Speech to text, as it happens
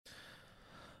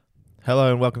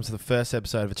Hello and welcome to the first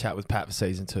episode of A Chat with Pat for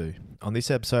Season 2. On this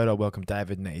episode, I welcome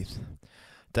David Niethe.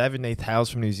 David Niethe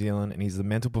hails from New Zealand and he's the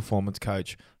mental performance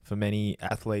coach for many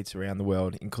athletes around the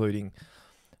world, including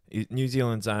New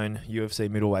Zealand's own UFC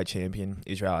middleweight champion,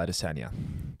 Israel Adesanya.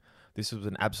 This was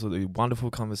an absolutely wonderful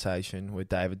conversation where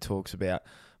David talks about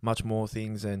much more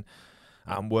things than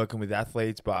working with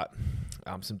athletes, but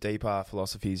some deeper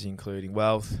philosophies including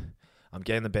wealth,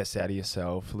 getting the best out of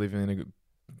yourself, living in a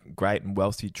great and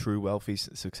wealthy,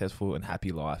 successful and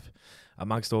happy life.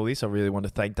 Amongst all this, I really want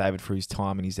to thank David for his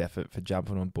time and his effort for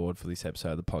jumping on board for this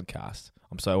episode of the podcast.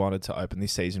 I'm so honoured to open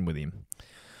this season with him.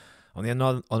 On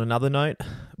another note,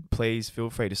 please feel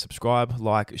free to subscribe,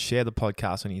 like, share the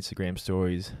podcast on Instagram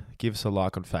stories, give us a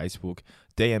like on Facebook,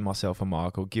 DM myself and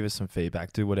Michael, give us some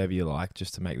feedback, do whatever you like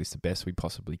just to make this the best we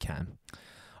possibly can.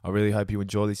 I really hope you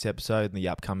enjoy this episode and the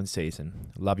upcoming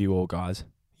season. Love you all, guys.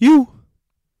 You!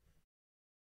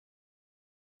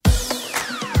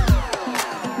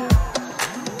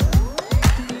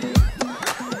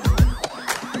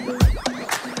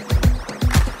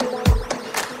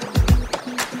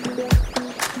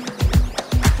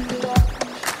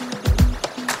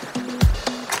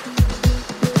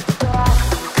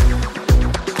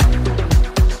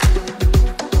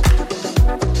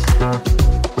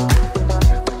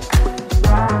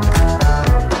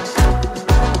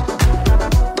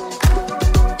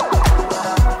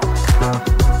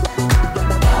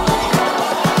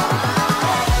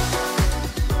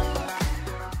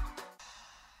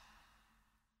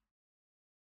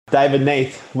 David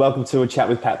Niethe, welcome to A Chat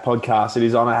with Pat podcast. It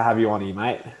is an honour to have you on here,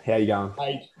 mate. How are you going?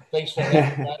 Hey, thanks for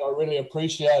having me, mate. I really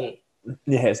appreciate it.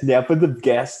 Yes. Now, for the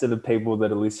guests and the people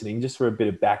that are listening, just for a bit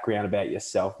of background about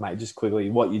yourself, mate, just quickly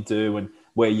what you do and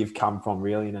where you've come from,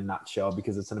 really, in a nutshell,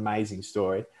 because it's an amazing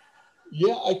story.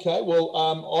 Yeah, okay. Well,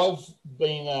 I've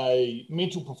been a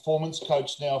mental performance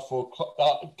coach now for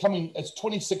it's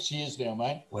 26 years now,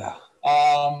 mate.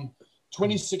 Wow.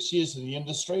 26 years in the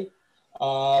industry.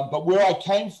 But where I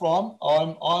came from, I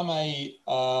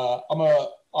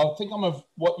think I'm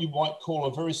what you might call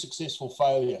a very successful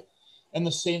failure, in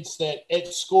the sense that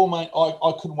at school, mate,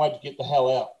 I couldn't wait to get the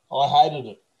hell out. I hated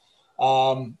it.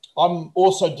 I'm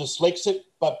also dyslexic,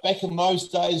 but back in those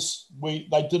days, I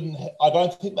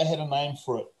don't think they had a name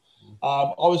for it.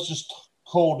 I was just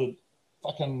called it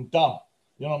fucking dumb.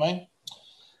 You know what I mean?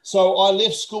 So I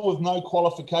left school with no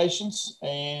qualifications,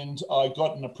 and I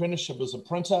got an apprenticeship as a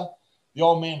printer. The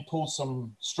old man pulled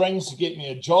some strings to get me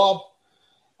a job.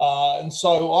 And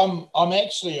so I'm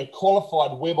actually a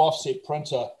qualified web offset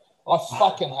printer. I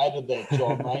fucking hated that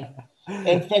job, mate.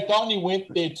 In fact, I only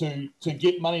went there to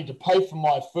get money to pay for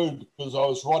my food because I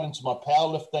was right into my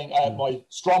powerlifting, my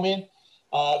strongman.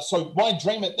 So my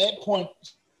dream at that point,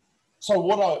 so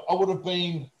what I would have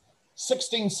been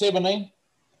 16, 17.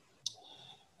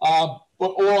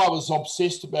 But all I was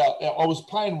obsessed about, I was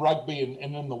playing rugby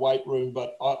and in the weight room,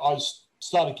 but I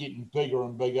started getting bigger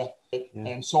and bigger. Yeah.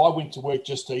 And so I went to work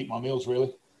just to eat my meals,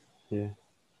 really. Yeah.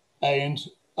 And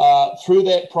through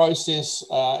that process,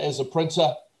 as a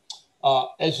printer,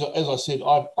 as I said,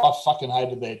 I fucking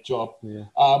hated that job. Yeah.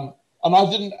 And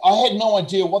I had no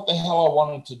idea what the hell I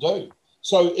wanted to do.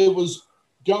 So it was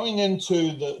going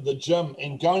into the gym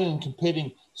and going and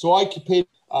competing. So I competed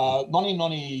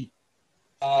 1990.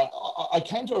 I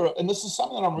came to, and this is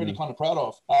something that I'm really kind of proud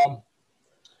of,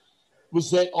 was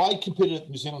that I competed at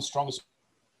New Zealand's Strongest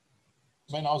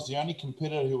Man. I was the only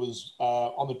competitor who was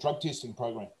on the drug testing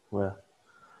program. Wow.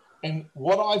 And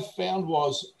what I found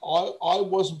was I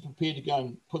wasn't prepared to go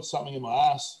and put something in my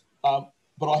ass,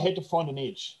 but I had to find an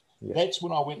edge. Yeah. That's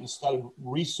when I went and started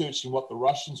researching what the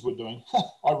Russians were doing.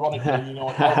 Ironically, you know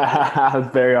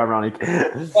what? Very ironic.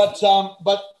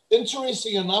 But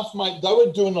interesting enough, mate, they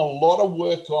were doing a lot of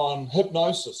work on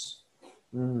hypnosis.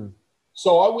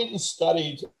 So I went and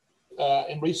studied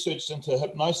and researched into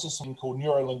hypnosis, and called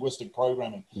neuro-linguistic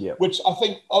programming, which I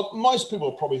think most people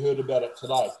have probably heard about it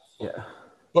today. Yeah.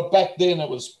 But back then it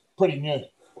was pretty new.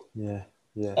 Yeah.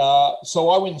 So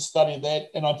I went and studied that,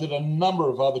 and I did a number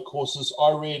of other courses.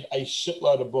 I read a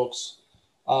shitload of books.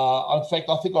 In fact,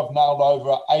 I think I've nailed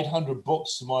over 800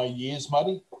 books in my years,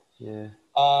 Muddy. Yeah.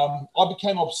 I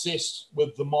became obsessed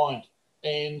with the mind.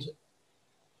 And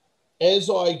as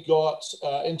I got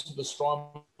into the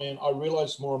strongman, I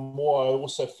realized more and more I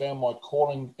also found my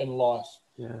calling in life.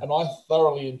 Yeah. And I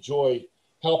thoroughly enjoy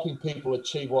helping people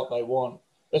achieve what they want,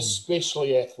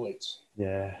 especially athletes.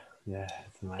 Yeah.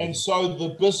 It's amazing. And so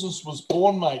the business was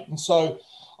born, mate. And so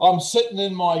I'm sitting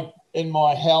in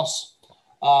my house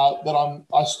that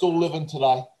I still live in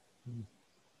today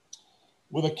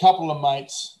with a couple of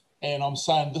mates, and I'm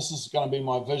saying this is going to be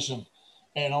my vision.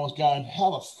 And I was going,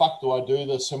 how the fuck do I do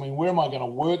this? I mean, where am I going to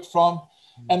work from?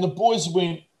 And the boys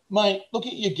went, mate, look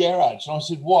at your garage. And I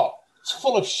said, what? It's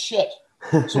full of shit.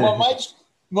 So my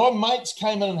mates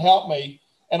came in and helped me,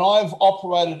 and I've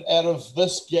operated out of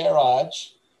this garage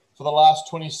for the last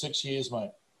 26 years,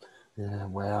 mate. Yeah,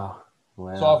 wow.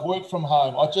 So I've worked from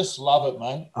home. I just love it,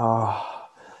 mate. Oh,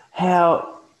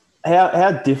 how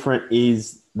different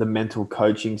is the mental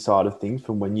coaching side of things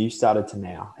from when you started to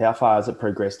now? How far has it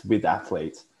progressed with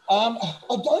athletes?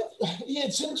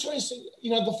 It's interesting.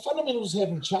 You know, the fundamentals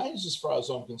haven't changed as far as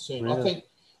I'm concerned. Really?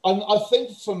 I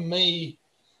think for me,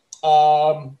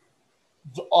 I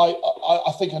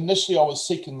think initially I was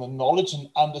seeking the knowledge and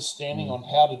understanding on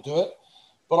how to do it.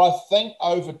 But I think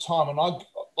over time, and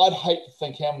I'd hate to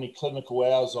think how many clinical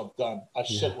hours I've done, a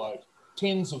shitload,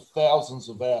 tens of thousands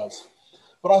of hours.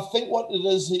 But I think what it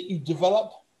is that you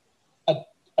develop a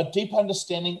deep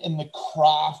understanding in the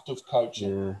craft of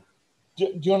coaching. Yeah. Do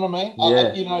you know what I mean?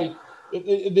 Yeah. You know,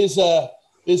 there's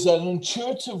an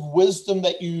intuitive wisdom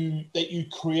that you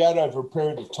create over a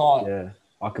period of time. Yeah,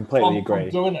 I completely agree.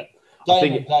 From doing it day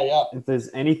in and day out. If there's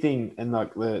anything in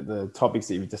like the topics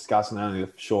that you've discussed, and only a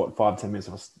short 5-10 minutes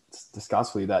of us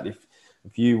discuss with you, that if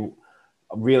you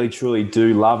really truly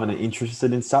do love and are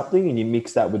interested in something, and you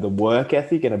mix that with a work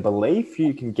ethic and a belief,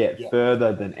 you can get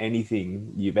further than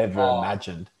anything you've ever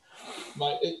imagined.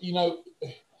 Mate, you know,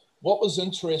 what was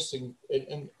interesting,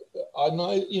 and I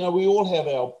know, you know, we all have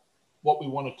what we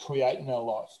want to create in our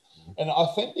life. And I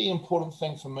think the important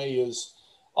thing for me is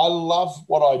I love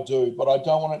what I do, but I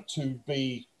don't want it to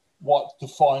be what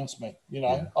defines me. You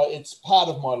know, it's part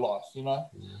of my life, you know.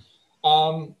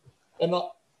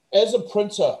 As a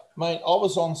printer, mate, I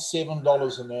was on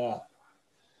 $7 an hour.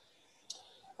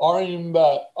 I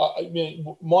remember,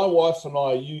 my wife and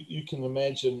I, you can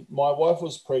imagine, my wife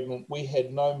was pregnant. We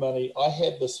had no money. I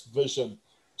had this vision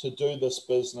to do this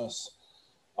business.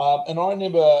 And I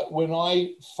remember when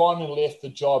I finally left the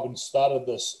job and started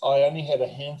this, I only had a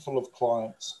handful of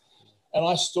clients. And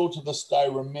I still to this day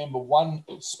remember one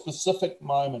specific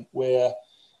moment where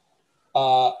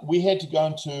we had to go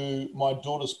into my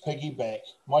daughter's piggy bank.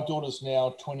 My daughter's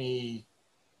now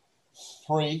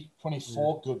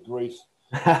 24, good grief.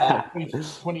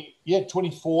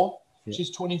 24. Yeah.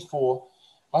 She's 24.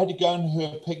 I had to go into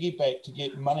her piggy bank to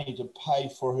get money to pay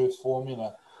for her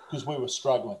formula because we were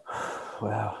struggling.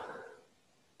 Wow.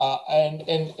 And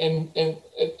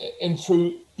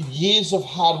through years of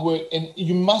hard work, and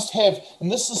you must have, and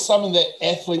this is something that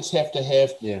athletes have to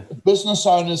have, business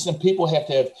owners and people have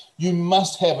to have, you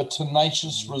must have a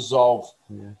tenacious resolve.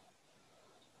 Yeah.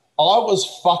 I was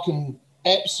fucking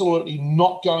absolutely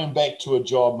not going back to a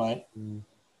job, mate. You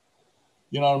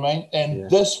know what I mean? And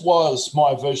this was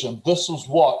my vision. This was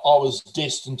what I was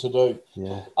destined to do.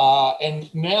 Yeah.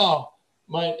 And now,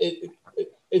 mate,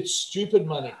 it's stupid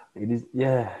money. It is.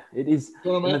 Yeah, it is.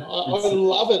 You know what I mean? I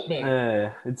love it, man.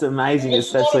 Yeah, it's amazing, it's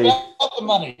especially. Not about the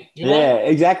money. You know? Yeah,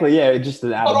 exactly. Yeah, just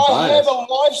an added bonus. But I have a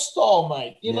lifestyle,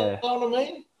 mate. You know what I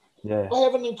mean? Yeah. I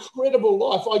have an incredible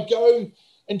life. I go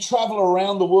and travel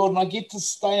around the world, and I get to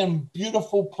stay in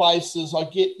beautiful places. I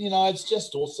get, it's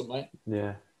just awesome, mate.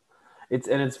 Yeah. It's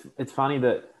funny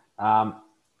that I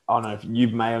don't know if you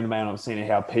may or may not have seen it,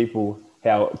 how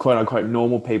quote unquote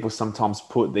normal people sometimes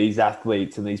put these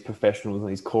athletes and these professionals and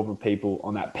these corporate people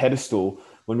on that pedestal,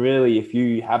 when really if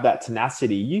you have that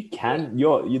tenacity, you can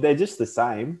they're just the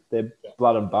same. They're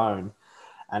blood and bone,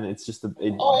 and it's just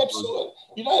absolutely.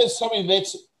 There's something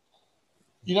that's,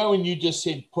 when you just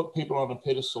said put people on a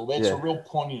pedestal, that's a real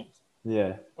poignant.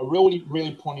 Yeah. A really,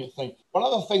 really poignant thing. One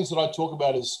of the things that I talk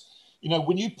about is,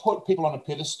 when you put people on a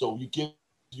pedestal, you give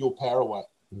your power away.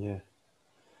 Yeah.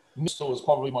 Pedestal is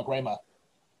probably my grandma.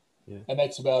 Yeah. And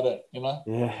that's about it, Yeah.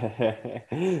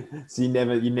 So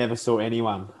you never saw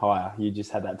anyone higher. You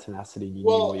just had that tenacity. You knew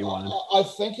what you wanted. I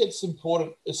think it's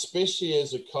important, especially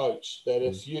as a coach, that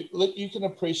if you can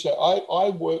appreciate. I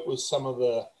work with some of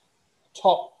the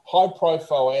top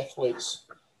high-profile athletes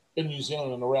in New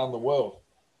Zealand and around the world.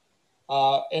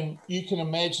 And you can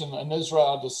imagine in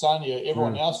Israel Adesanya,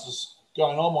 everyone else is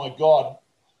going, oh, my God.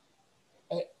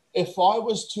 If I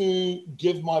was to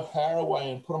give my power away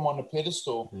and put them on a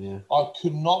pedestal, I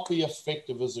could not be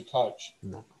effective as a coach.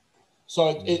 No.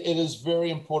 So it is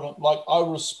very important. Like, I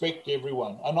respect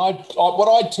everyone. And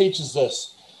what I teach is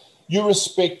this. You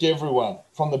respect everyone,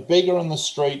 from the beggar in the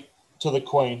street to the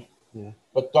queen. Yeah.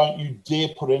 But don't you dare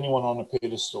put anyone on a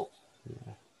pedestal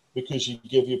because you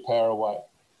give your power away.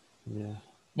 Yeah.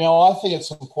 Now, I think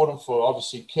it's important for,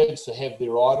 obviously, kids to have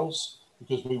their idols,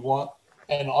 because we want,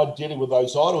 and ideally with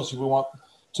those idols, we want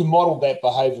to model that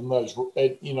behaviour in those,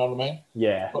 you know what I mean?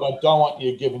 Yeah. But I don't want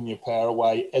you giving your power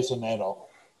away as an adult.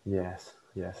 Yes,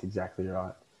 exactly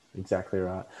right. Exactly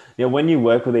right. Now, when you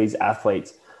work with these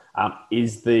athletes,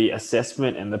 is the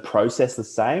assessment and the process the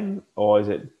same, or is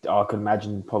it, I can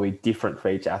imagine, probably different for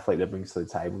each athlete that brings to the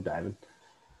table, David?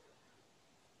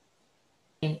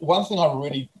 And one thing I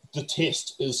really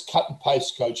detest is cut and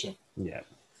paste coaching. Yeah.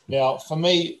 Now, for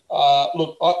me,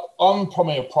 look, I'm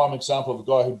probably a prime example of a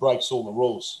guy who breaks all the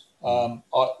rules.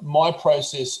 My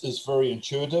process is very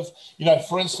intuitive. You know,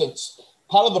 for instance,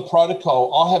 part of the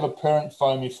protocol, I have a parent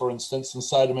phone me, for instance, and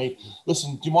say to me,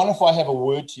 listen, do you mind if I have a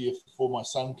word to you before my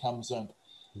son comes in?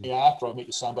 After I meet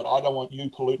your son, but I don't want you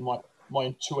polluting my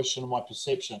intuition and my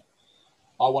perception.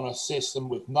 I want to assess them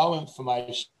with no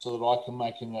information so that I can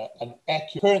make an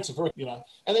accurate. Parents are very,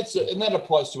 and that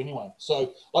applies to anyone.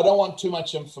 So I don't want too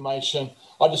much information.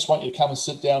 I just want you to come and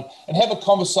sit down and have a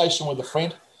conversation with a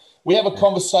friend. We have a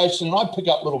conversation, and I pick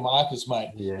up little markers,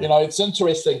 mate. Yeah. It's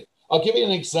interesting. I'll give you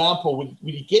an example. When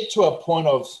you get to a point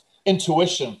of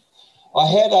intuition, I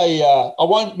had I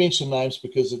won't mention names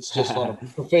because it's just not a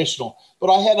professional,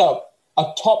 but I had a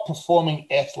top performing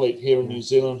athlete here in New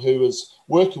Zealand who was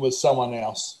working with someone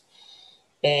else.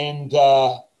 And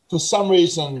for some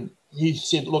reason, he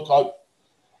said, look,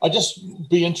 I just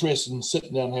be interested in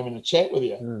sitting down and having a chat with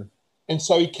you. And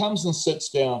so he comes and sits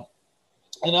down.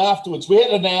 And afterwards, we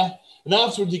had an hour. And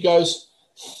afterwards, he goes,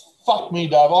 fuck me,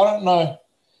 Dave, I don't know.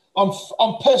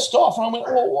 I'm pissed off. And I went,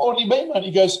 well, what do you mean, mate?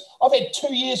 He goes, I've had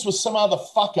 2 years with some other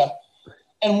fucker.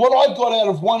 And what I got out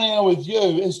of 1 hour with you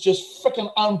is just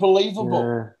freaking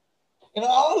unbelievable. Yeah.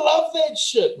 I love that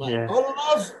shit, mate. Yeah.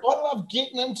 I love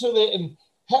getting into that and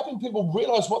helping people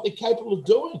realize what they're capable of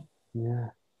doing. Yeah.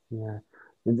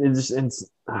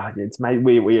 It's made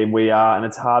we are, and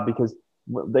it's hard because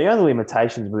the only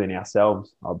limitations within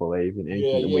ourselves, I believe, in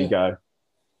anything that we go,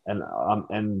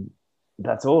 and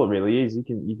that's all it really is. You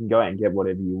can go out and get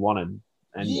whatever you wanted.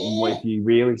 And if you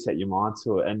really set your mind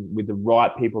to it, and with the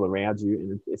right people around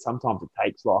you, and sometimes it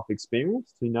takes life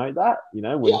experience to know that,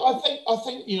 I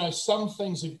think some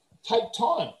things take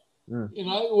time, and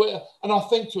I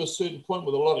think to a certain point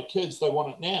with a lot of kids, they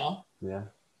want it now. Yeah.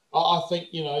 I think,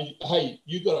 hey,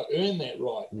 you got to earn that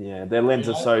right. Yeah, their lens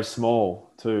are so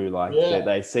small too. Like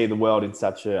they see the world in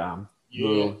such a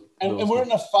and we're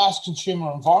in a fast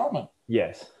consumer environment.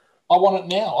 Yes. I want it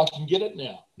now. I can get it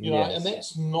now. Yes. And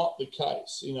that's not the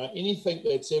case. Anything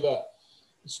that's ever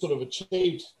sort of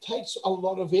achieved takes a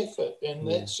lot of effort, and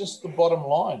that's just the bottom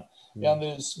line. Now,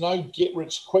 there's no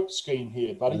get-rich-quick scheme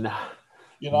here, buddy.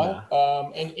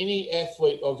 And any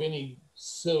athlete of any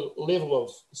level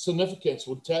of significance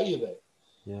would tell you that.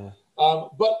 Yeah.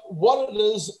 But what it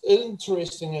is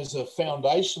interesting as a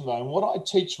foundation, though, and what I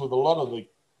teach with a lot of the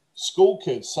school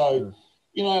kids. So,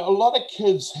 a lot of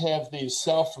kids have these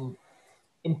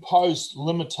self-imposed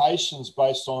limitations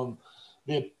based on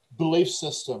their belief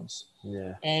systems.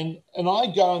 Yeah. And I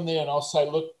go in there and I'll say,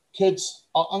 look, kids,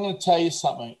 I'm going to tell you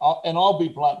something, and I'll be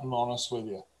blunt and honest with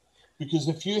you, because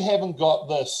if you haven't got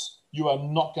this, you are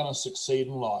not going to succeed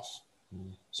in life.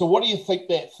 So what do you think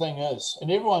that thing is? And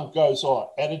everyone goes,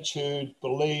 attitude,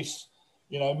 belief,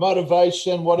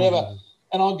 motivation, whatever.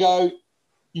 And I'll go,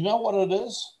 you know what it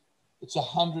is? It's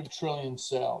 100 trillion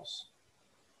cells.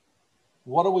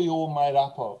 What are we all made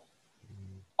up of?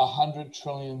 100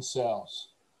 trillion cells.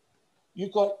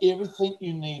 You've got everything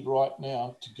you need right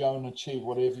now to go and achieve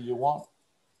whatever you want.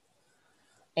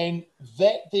 And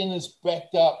that then is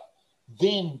backed up.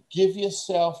 Then give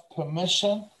yourself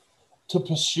permission to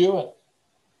pursue it.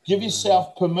 Give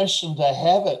yourself permission to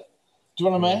have it. Do you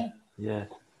know what I mean? Yeah.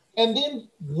 And then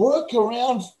work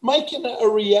around making it a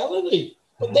reality.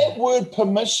 But that word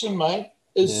permission, mate,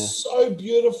 is so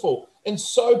beautiful and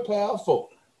so powerful.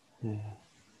 Yeah.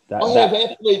 I have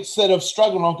athletes that have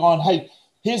struggled, and I'm going, hey,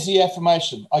 here's the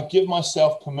affirmation. I give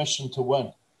myself permission to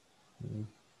win.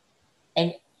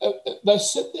 And they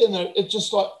sit there and it's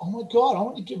just like, oh, my God, I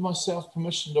want to give myself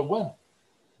permission to win.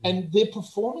 And their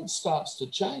performance starts to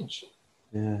change.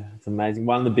 Yeah, it's amazing.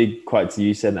 One of the big quotes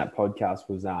you said in that podcast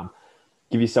was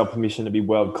give yourself permission to be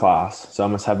world class. So I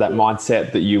must have that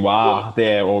mindset that you are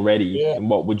there already. Yeah. And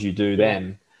what would you do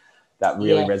then? That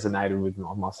really resonated with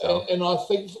myself. And I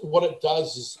think what it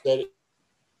does is that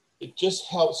it just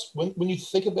helps when you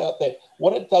think about that.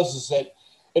 What it does is that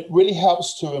it really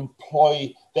helps to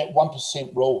employ that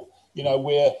 1% rule,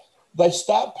 where they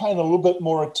start paying a little bit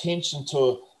more attention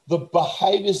to the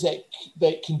behaviors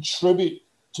that contribute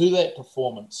to that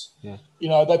performance. Yeah.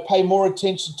 They pay more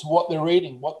attention to what they're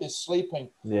eating, what they're sleeping,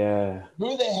 who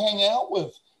they hang out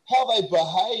with, how they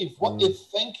behave, what they're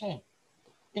thinking.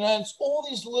 It's all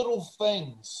these little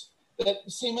things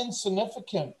that seem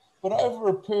insignificant, but over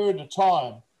a period of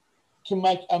time can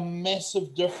make a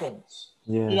massive difference.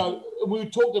 Yeah. You know, we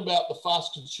talked about the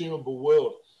fast consumable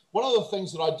world. One of the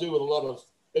things that I do with a lot of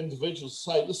individuals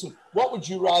say, listen, what would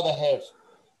you rather have?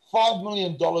 $5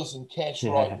 million in cash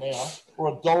right now,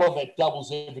 or a dollar that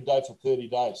doubles every day for 30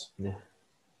 days? Yeah.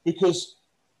 Because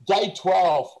day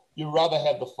 12, you'd rather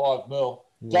have the 5 mil.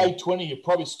 Day 20, you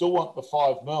probably still want the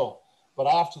 5 mil. But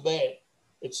after that,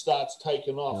 it starts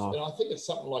taking off. And I think it's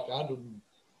something like I've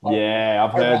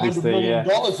heard this $100 thing. million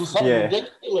or something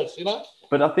ridiculous, you know?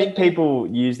 But I think people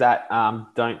use that,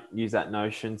 don't use that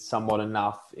notion somewhat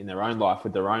enough in their own life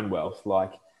with their own wealth.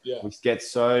 Like, we get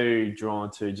so drawn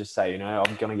to just say, you know,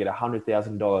 I'm going to get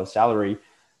 $100,000 salary,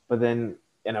 but then,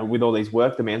 you know, with all these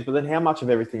work demands, but then how much of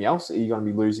everything else are you going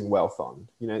to be losing wealth on?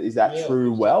 You know, is that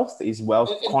true wealth? Is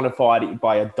wealth quantified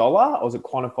by a dollar, or is it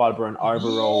quantified by an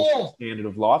overall standard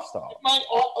of lifestyle? Mate,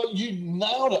 you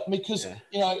nailed it, because,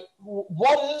 you know,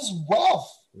 what is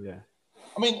wealth? Yeah.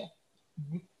 I mean,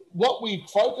 what we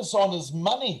focus on is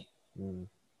money,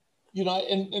 you know,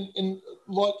 and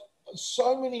like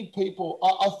so many people,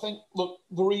 I think, look,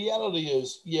 the reality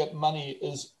is, money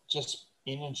is just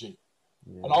energy.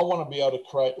 And I want to be able to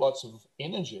create lots of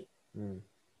energy.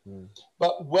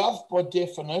 But wealth, by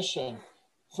definition,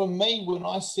 for me, when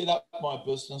I set up my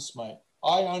business, mate,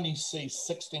 I only see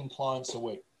 16 clients a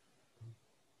week,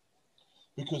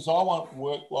 because I want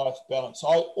work-life balance.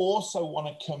 I also want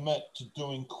to commit to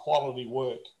doing quality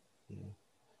work.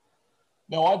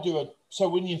 Now, so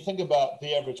when you think about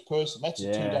the average person, that's a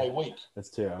 2-day week. That's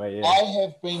 2 days, I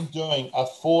have been doing a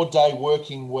 4-day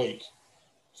working week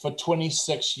for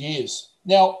 26 years.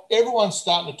 Now, everyone's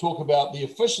starting to talk about the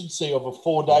efficiency of a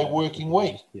 4-day working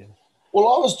week. Well,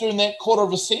 I was doing that quarter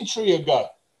of a century ago.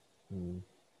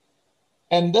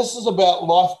 And this is about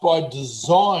life by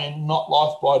design, not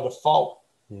life by default.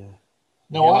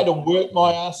 Now, I had to work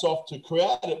my ass off to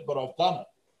create it, but I've done it.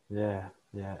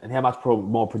 Yeah. And how much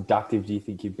more productive do you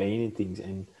think you've been in things,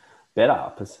 and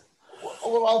better?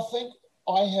 Well, I think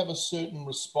I have a certain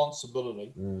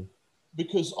responsibility,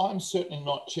 because I'm certainly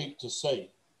not cheap to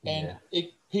see. And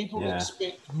people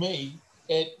expect me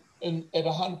at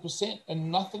 100%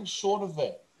 and nothing short of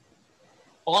that.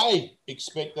 I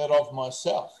expect that of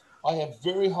myself. I have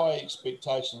very high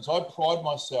expectations. I pride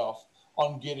myself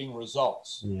on getting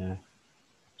results. Do you know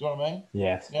what I mean?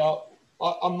 Yes. Now,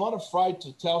 I'm not afraid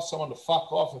to tell someone to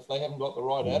fuck off if they haven't got the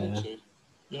right attitude.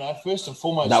 You know, first and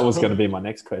foremost. That was going to be my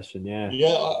next question. Mate,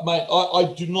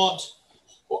 I do not.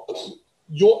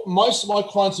 Most of my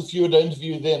clients, if you were to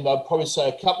interview them, they'd probably say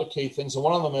a couple of key things, and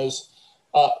one of them is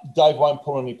Dave won't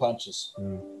pull any punches.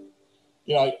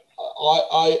 You know,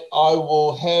 I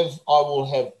will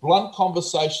have blunt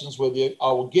conversations with you.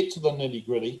 I will get to the nitty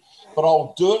gritty, but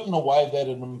I'll do it in a way that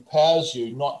it empowers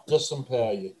you, not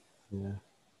disempower you.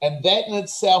 And that in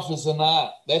itself is an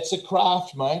art. That's a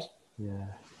craft, mate.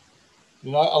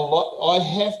 You know, I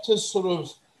have to sort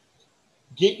of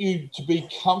get you to be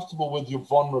comfortable with your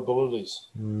vulnerabilities.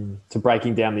 To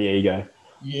breaking down the ego.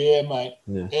 Yeah, mate.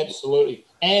 Absolutely.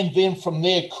 And then from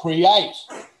there, create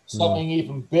something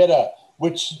even better,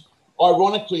 which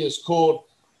ironically is called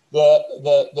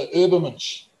the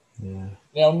Übermensch.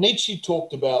 Now, Nietzsche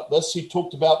talked about this. He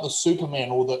talked about the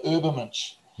Superman, or the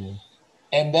Übermensch.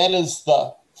 And that is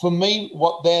for me,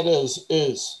 what that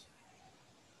is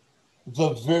the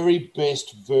very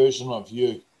best version of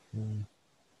you.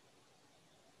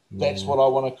 That's what I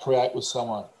want to create with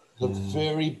someone. The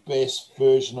very best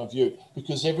version of you,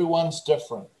 because everyone's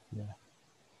different. Do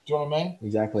you know what I mean?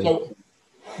 Exactly. So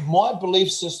my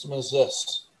belief system is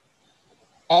this: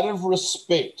 out of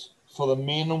respect for the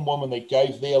men and women that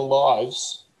gave their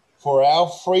lives for our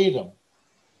freedom,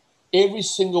 every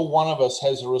single one of us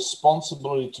has a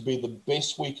responsibility to be the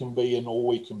best we can be in all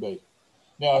we can be.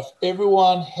 Now, if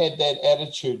everyone had that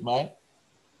attitude, mate,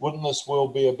 wouldn't this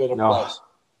world be a better place?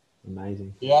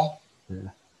 Amazing. Yeah.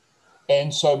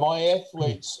 And so my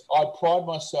athletes, I pride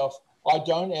myself, I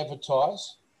don't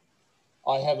advertise.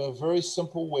 I have a very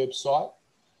simple website,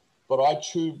 but I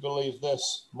truly believe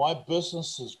this: my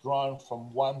business has grown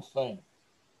from one thing,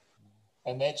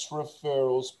 and that's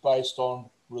referrals based on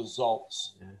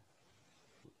results.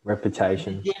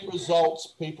 Reputation. When you get results,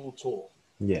 people talk.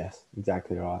 Yes,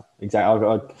 exactly right. Exactly.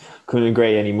 I couldn't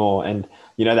agree anymore. And,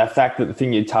 you know, that fact that the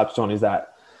thing you touched on is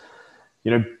that, you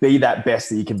know, be that best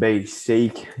that you can be.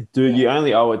 Seek, dude. You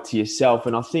only owe it to yourself.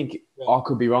 And I think I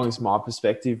could be wrong. It's my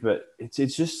perspective, but it's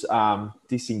just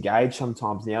disengaged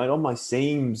sometimes. Now it almost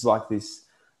seems like this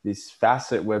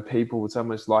facet where people, it's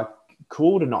almost like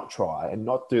cool to not try and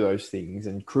not do those things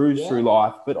and cruise through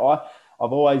life. But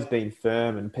I've always been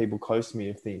firm, and people close to me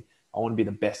have think, I want to be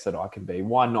the best that I can be.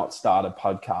 Why not start a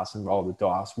podcast and roll the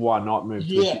dice? Why not move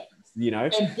to,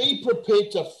 and be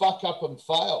prepared to fuck up and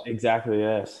fail. Exactly,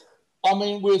 yes. I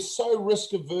mean, we're so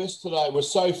risk averse today. We're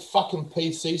so fucking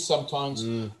PC sometimes.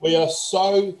 We are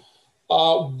so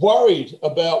worried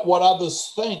about what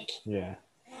others think. Yeah.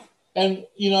 And,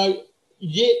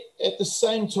 yet at the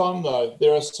same time, though,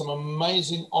 there are some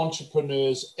amazing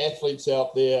entrepreneurs, athletes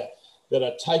out there that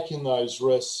are taking those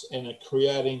risks and are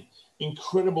creating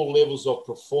incredible levels of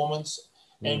performance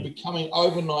and becoming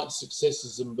overnight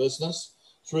successes in business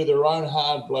through their own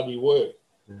hard, bloody work.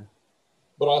 Yeah.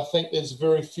 But I think there's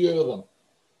very few of them.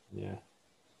 Yeah.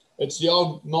 It's the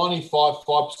old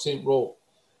 95% rule.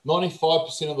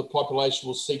 95% of the population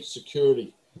will seek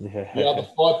security. Yeah. The other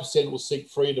 5% will seek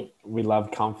freedom. We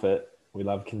love comfort. We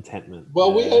love contentment.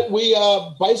 Well, we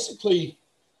are basically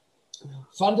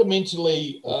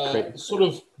fundamentally sort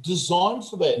of designed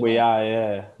for that. We are,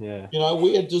 yeah.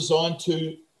 We are designed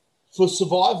for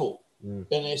survival, in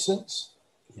essence.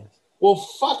 Yes. Well,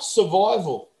 fuck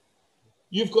survival.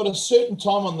 You've got a certain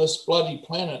time on this bloody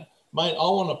planet, mate. I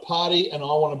want to party and I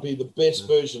want to be the best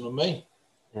version of me.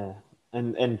 Yeah.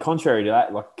 And contrary to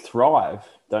that, like thrive.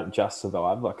 Don't just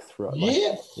survive, like thrive.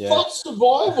 Fuck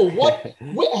survival.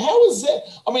 How is that?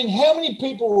 I mean, how many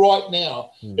people right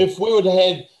now, if we would have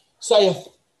had, say,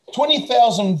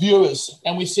 20,000 viewers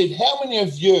and we said, how many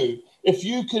of you, if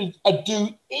you could do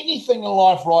anything in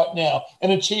life right now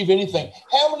and achieve anything,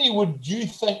 how many would you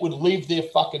think would leave their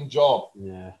fucking job?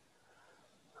 Yeah.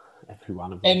 Every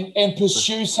one of them. And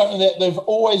pursue something that they've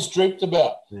always dreamt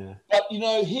about. Yeah. But,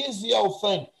 here's the old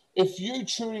thing. If you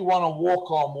truly want to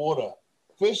walk on water,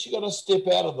 first you got to step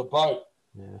out of the boat.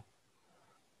 Yeah.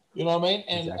 You know what I mean?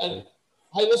 And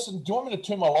hey, listen, do you want me to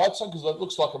turn my lights on? Because it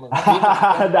looks like I'm in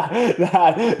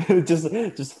no,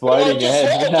 just floating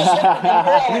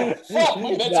ahead. Fuck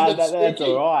me, that's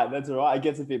all right. That's all right. It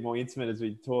gets a bit more intimate as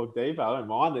we talk deeper. I don't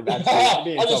mind it.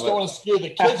 Actually, I just don't want to scare the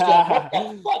kids.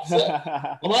 I'm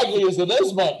ugly as it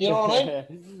is, mate. You know what I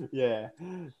mean? Yeah.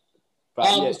 But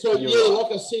like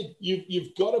I said,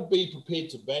 you've got to be prepared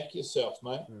to back yourself,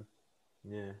 mate.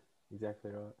 Yeah,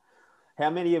 exactly right. How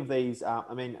many of these,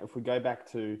 if we go back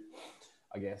to,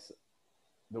 I guess,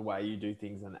 the way you do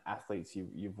things and the athletes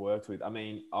you've worked with,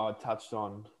 we touched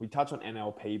on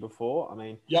NLP before.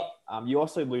 Yep. You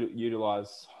also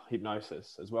utilize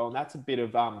hypnosis as well. And that's a bit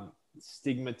of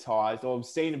stigmatized or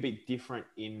seen a bit different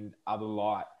in other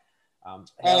light.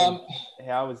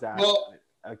 How is that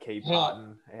a key part,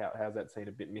 and how's that seen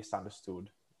a bit misunderstood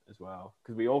as well?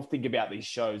 Because we all think about these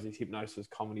shows, these hypnosis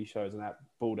comedy shows, and that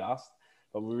bull dust,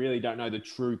 but we really don't know the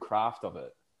true craft of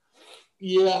it.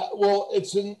 Yeah, well,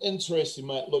 it's interesting,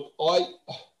 mate. Look,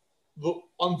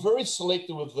 I'm very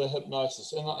selective with the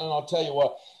hypnosis, and I'll tell you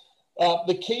what.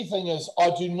 The key thing is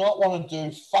I do not want to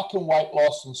do fucking weight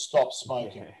loss and stop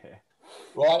smoking,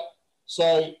 right?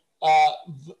 So right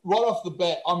off the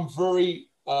bat, I'm very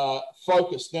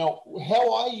focused. Now,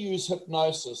 how I use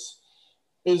hypnosis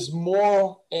is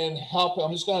more in helping.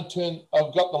 I'm just going to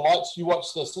I've got the lights. You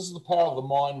watch this. This is the power of the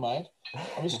mind, mate.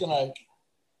 I'm just going to.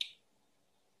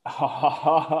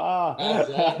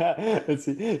 It's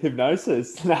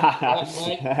hypnosis. Right,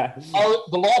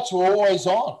 the lights are always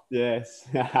on. Yes.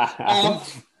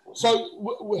 So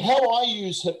how I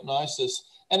use hypnosis,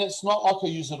 and it's not like I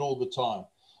use it all the time.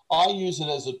 I use it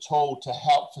as a tool to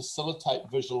help facilitate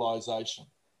visualization.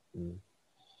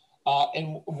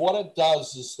 And what it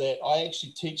does is that I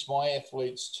actually teach my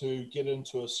athletes to get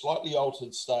into a slightly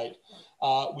altered state.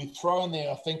 We throw in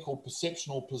there a thing called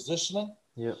perceptual positioning.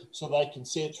 Yep. So they can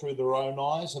see it through their own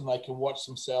eyes and they can watch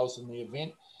themselves in the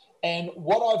event. And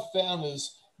what I've found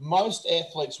is most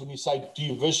athletes, when you say, do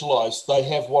you visualize, they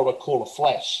have what I call a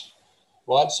flash,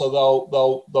 right? So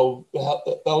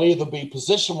they'll either be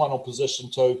position 1 or position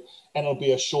 2, and it'll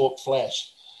be a short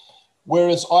flash.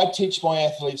 Whereas I teach my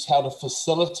athletes how to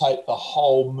facilitate the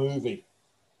whole movie.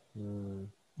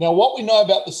 Now, what we know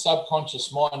about the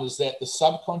subconscious mind is that the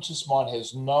subconscious mind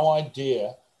has no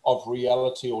idea of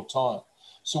reality or time.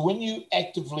 So when you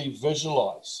actively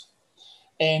visualize,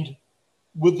 and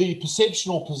with the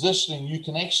perceptual positioning, you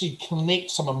can actually connect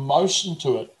some emotion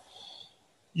to it,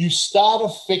 you start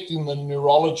affecting the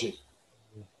neurology.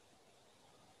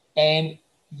 And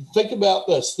think about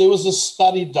this. There was a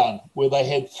study done where they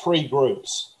had 3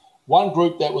 groups. One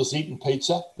group that was eating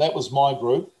pizza, that was my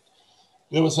group.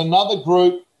 There was another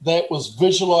group that was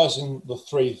visualizing the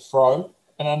 3 throw,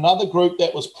 and another group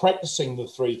that was practicing the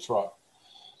 3 throw.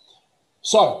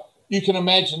 So you can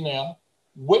imagine now,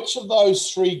 which of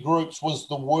those 3 groups was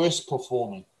the worst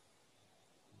performing?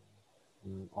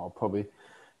 Probably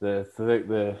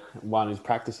the one who's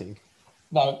practicing.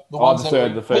 No, the Oh, ones the that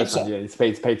third, were the first pizza. one. Yeah, it's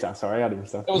pizza. Sorry, I didn't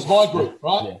stop. It was my group,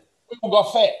 right? Yeah. People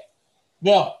got fat.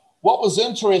 Now, what was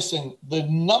interesting, the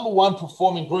number one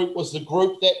performing group was the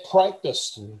group that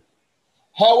practiced.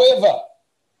 However,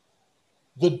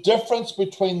 the difference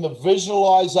between the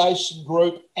visualization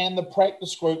group and the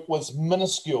practice group was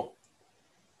minuscule.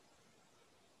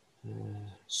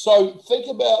 So think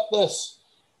about this.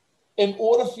 In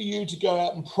order for you to go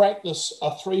out and practice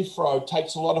a three throw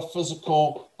takes a lot of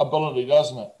physical ability,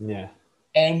 doesn't it? Yeah.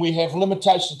 And we have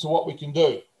limitations to what we can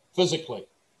do physically.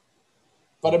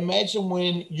 But imagine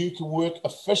when you can work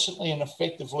efficiently and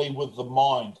effectively with the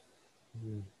mind.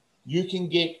 You can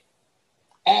get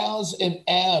hours and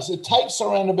hours. It takes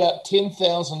around about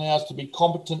 10,000 hours to be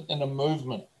competent in a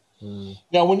movement.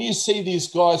 Now, when you see these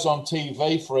guys on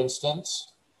TV, for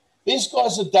instance, these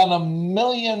guys have done 1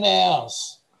 million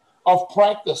hours of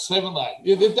practice, haven't they?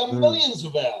 Yeah, they've done millions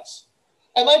of hours.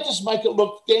 And they just make it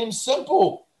look damn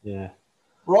simple. Yeah.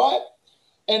 Right?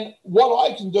 And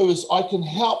what I can do is I can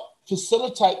help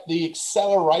facilitate the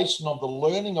acceleration of the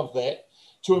learning of that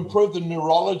to improve the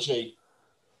neurology,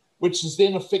 which is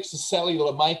then affects the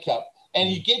cellular makeup. And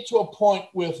you get to a point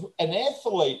with an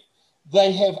athlete,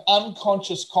 they have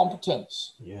unconscious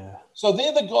competence. Yeah. So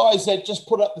they're the guys that just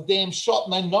put up the damn shot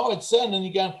and they know it's in, and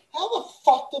you're going, how the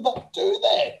fuck did they do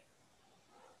that?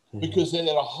 Because they're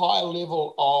at a high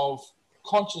level of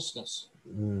consciousness.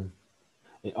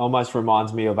 It almost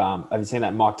reminds me of have you seen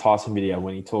that Mike Tyson video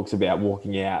when he talks about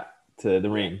walking out to the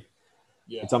ring?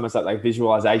 Yeah. It's almost like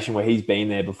visualization where he's been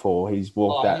there before. He's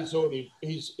walked out.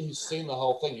 He's seen the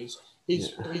whole thing.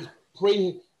 He's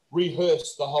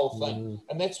pre-rehearsed the whole thing.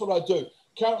 And that's what I do.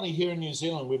 Currently here in New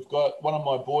Zealand, we've got one of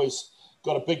my boys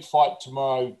got a big fight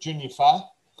tomorrow, Junior Fa.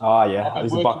 Oh yeah,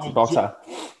 he's a boxer.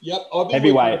 Yep. I've been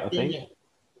heavyweight, I think.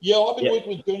 Yeah, I've been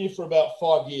working with Junior for about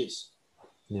 5 years.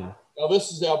 Yeah. Now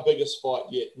this is our biggest fight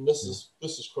yet, and this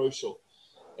is crucial.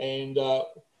 And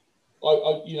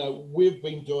we've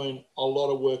been doing a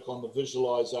lot of work on the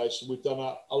visualization. We've done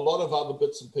a lot of other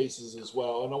bits and pieces as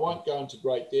well, and I won't go into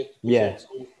great depth because that's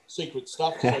all secret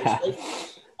stuff, so to speak.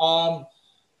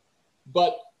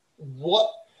 But what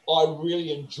I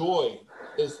really enjoy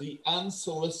is the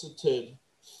unsolicited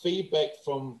feedback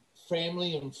from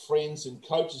family and friends and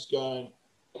coaches going,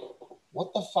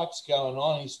 what the fuck's going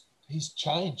on? He's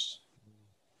changed.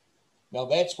 Now,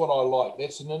 that's what I like.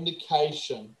 That's an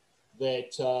indication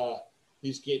that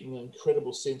he's getting an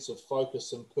incredible sense of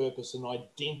focus and purpose and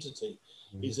identity.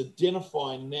 He's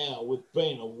identifying now with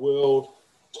being a world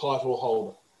title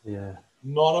holder. Yeah.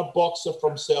 Not a boxer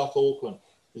from South Auckland.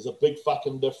 There's a big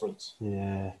fucking difference.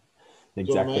 Yeah. You know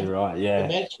Exactly what I mean? right. Yeah.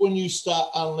 And that's when you start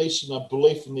unleashing a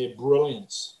belief in their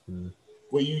brilliance,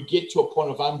 where you get to a point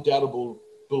of undoubtable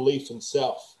belief in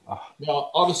self.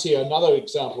 Now, obviously, another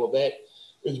example of that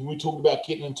is when we talk about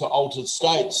getting into altered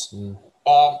states,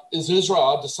 is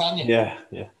Israel Adesanya. Yeah.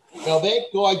 Yeah. Now, that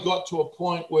guy got to a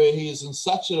point where he is in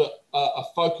such a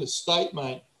focused state,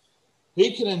 mate.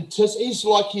 He can anticipate. He's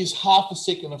like he's half a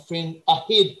second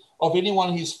ahead of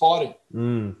anyone he's fighting.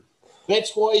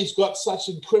 That's why he's got such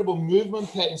incredible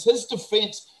movement patterns. His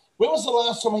defense. When was the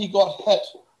last time he got hit?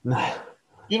 No.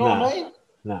 You know what I mean?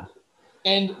 No.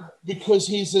 And because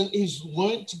he's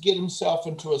learned to get himself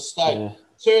into a state. Yeah.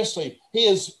 Seriously, he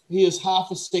is half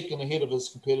a second ahead of his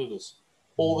competitors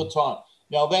all the time.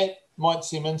 Now that might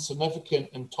seem insignificant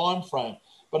in time frame,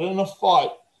 but in a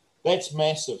fight, that's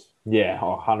massive. Yeah.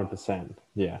 100%.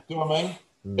 Yeah. Do you know what I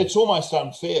mean? It's almost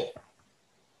unfair.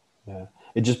 Yeah.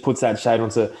 It just puts that shade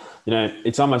onto,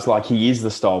 it's almost like he is the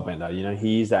style bender.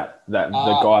 He is the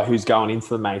guy who's going into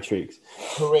the matrix.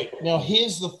 Correct. Now,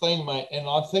 here's the thing, mate, and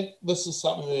I think this is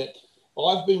something that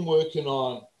I've been working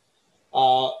on.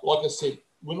 Like I said,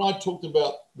 when I talked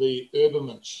about the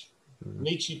Übermensch,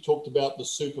 Nietzsche talked about the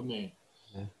Superman.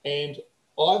 Yeah. And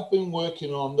I've been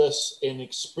working on this and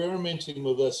experimenting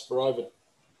with this for over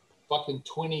fucking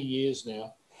 20 years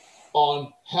now,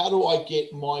 on how do I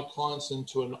get my clients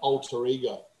into an alter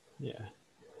ego. Yeah.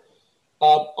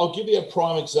 I'll give you a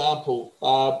prime example.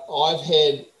 I've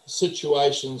had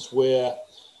situations where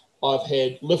I've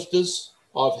had lifters,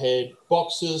 I've had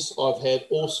boxers, I've had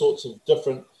all sorts of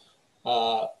different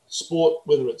sport,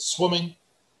 whether it's swimming,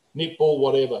 netball,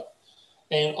 whatever.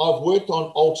 And I've worked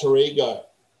on alter ego,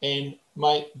 and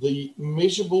mate, the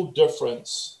measurable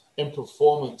difference in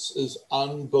performance is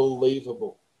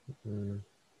unbelievable.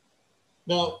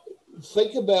 Now,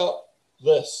 think about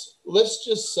this. Let's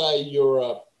just say you're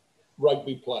a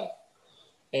rugby player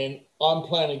and I'm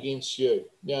playing against you.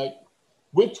 Now,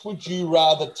 which would you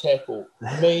rather tackle,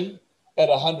 me at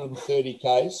 130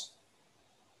 Ks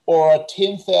or a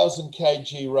 10,000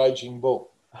 kg raging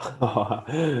bull?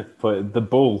 But the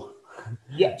bull.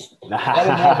 Yeah, I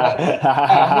don't know, mate. Hey,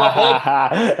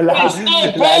 I'm not that. What are you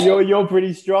saying, Pat? You're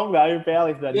pretty strong though, you're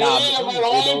powerlifter. Yeah, yeah, mate, I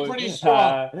am pretty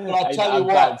strong. But I tell you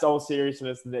But what, it's all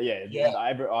seriousness. Yeah, yeah,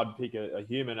 I'd pick a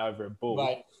human over a bull.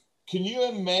 mate, can you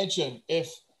imagine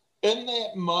if in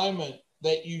that moment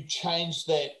that you change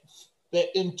that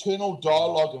internal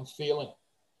dialogue and feeling?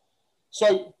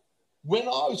 So when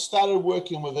I started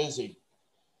working with Izzy,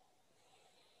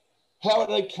 how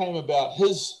it came about,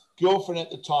 his girlfriend at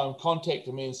the time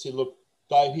contacted me and said, look,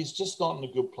 Dave, he's just not in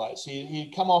a good place.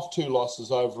 He'd come off 2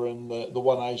 losses over in the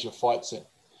One Asia fight scene.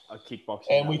 A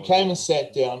kickboxing. And we came and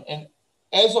sat down. And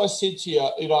as I said to you,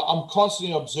 I'm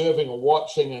constantly observing and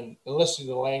watching and listening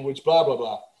to the language, blah, blah,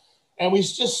 blah. And we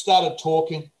just started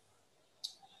talking.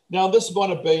 Now, this might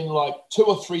have been like 2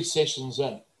 or 3 sessions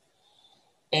in.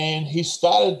 And he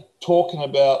started talking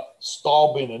about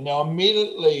style bender. Now,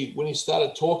 immediately when he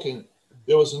started talking,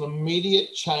 there was an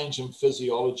immediate change in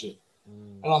physiology.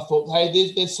 And I thought,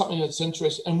 hey, there's something that's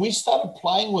interesting. And we started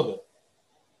playing with it.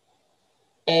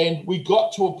 And we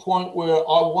got to a point where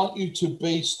I want you to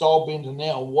be style bender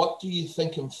now. What do you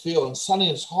think and feel? And suddenly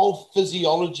his whole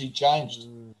physiology changed.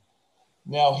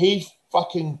 Now, he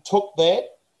fucking took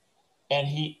that and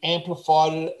he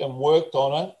amplified it and worked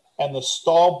on it. And the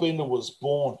style bender was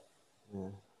born. Yeah.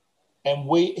 And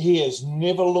he has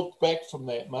never looked back from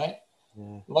that, mate.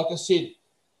 Yeah. Like I said,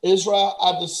 Israel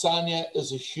Adesanya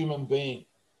is a human being.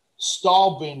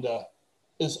 Style bender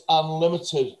is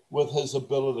unlimited with his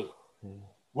ability. Yeah.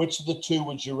 Which of the two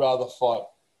would you rather fight?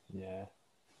 Yeah.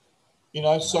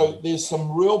 So there's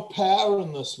some real power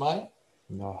in this, mate.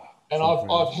 No. And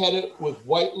I've had it with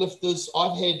weightlifters.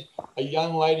 I've had a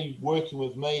young lady working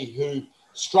with me who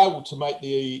struggled to make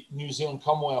the New Zealand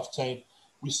Commonwealth team.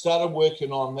 We started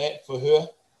working on that for her.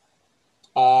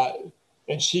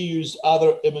 And she used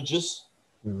other images.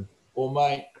 Well,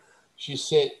 mate, she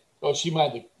said, she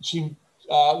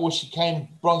came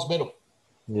bronze medal.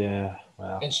 Yeah,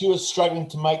 wow. And she was struggling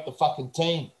to make the fucking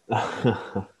team.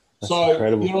 So,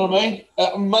 incredible. You know what I mean?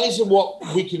 Amazing what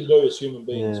we can do as human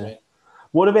beings, man.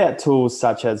 What about tools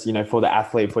such as, for the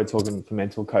athlete, if we're talking for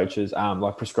mental coaches,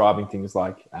 like prescribing things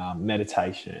like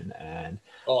meditation and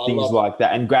things like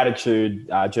that, and gratitude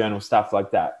journal, stuff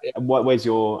like that? Yeah. Where's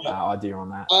your idea on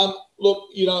that? Look,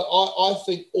 I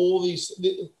think all these,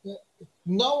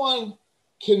 no one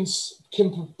can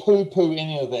poo-poo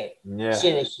any of that. Yeah.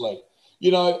 Seriously.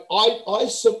 I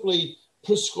simply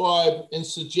prescribe and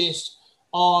suggest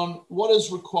on what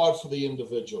is required for the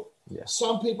individual. Yeah.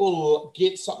 Some people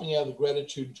get something out of the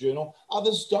gratitude journal,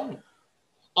 others don't.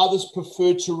 Others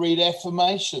prefer to read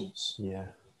affirmations. Yeah.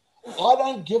 I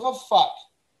don't give a fuck.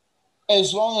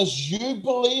 As long as you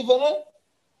believe in it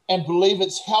and believe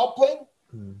it's helping,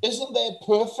 isn't that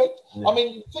perfect? Yeah. I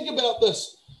mean, think about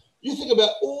this. You think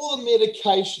about all the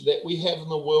medication that we have in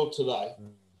the world today.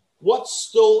 What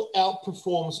still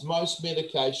outperforms most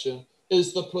medication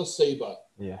is the placebo.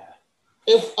 Yeah.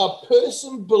 If a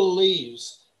person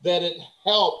believes that it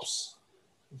helps,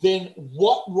 then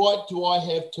what right do I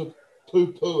have to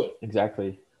poo-poo it?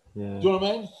 Exactly. Yeah. Do you know what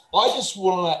I mean? I just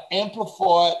want to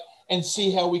amplify it and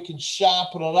see how we can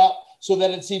sharpen it up so that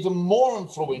it's even more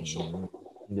influential.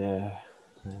 Yeah.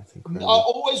 That's incredible. I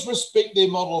always respect their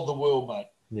model of the world, mate.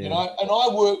 Yeah. And I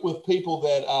work with people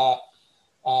that are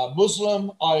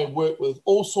Muslim. I work with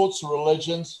all sorts of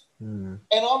religions. And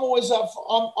I'm always up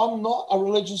for, I'm not a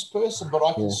religious person, but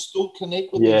I can still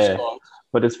connect with these guys.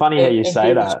 But it's funny how you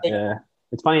say that. Yeah.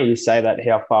 It's funny how you say that,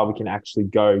 how far we can actually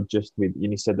go just with,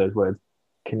 you said those words,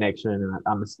 connection and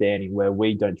understanding, where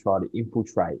we don't try to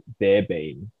infiltrate their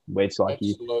being. Where it's like,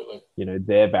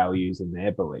 their values and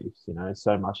their beliefs,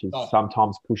 so much is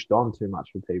sometimes pushed on too much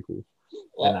for people.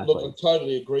 Look, I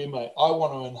totally agree, mate. I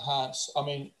want to enhance,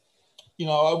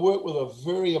 I work with a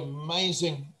very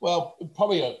amazing, well,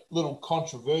 probably a little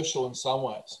controversial in some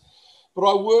ways, but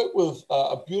I work with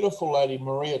a beautiful lady,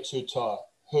 Maria Tutai,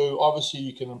 who obviously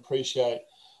you can appreciate.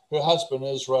 Her husband,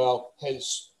 Israel,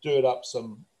 has stirred up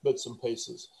some bits and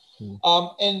pieces.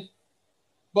 But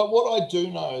what I do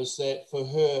know is that for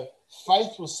her,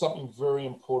 faith was something very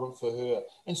important for her.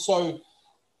 And so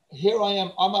here I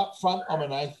am, I'm up front, I'm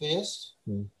an atheist,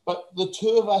 but the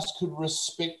two of us could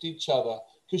respect each other,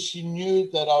 because she knew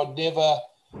that I'd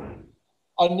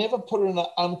never put her in an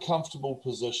uncomfortable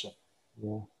position.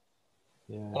 Yeah.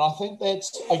 Yeah. And I think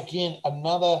that's, again,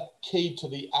 another key to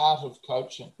the art of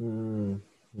coaching.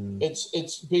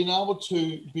 It's being able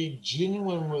to be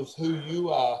genuine with who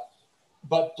you are,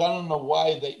 but done in a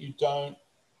way that you don't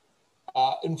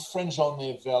infringe on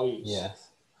their values.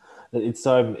 Yes. It's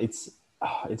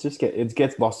it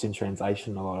gets lost in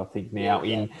translation a lot. I think now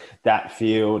Yeah. in that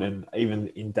field, and even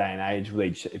in day and age with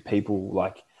each people,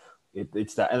 like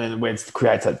it's that, and then where it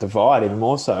creates that divide even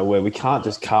more so, where we can't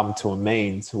just come to a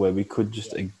means where we could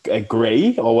just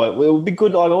agree, or it would be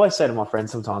good. I always say to my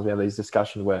friends, sometimes we have these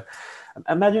discussions where,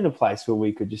 imagine a place where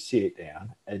we could just sit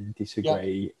down and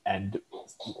disagree and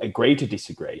agree to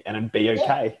disagree and be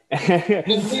okay. And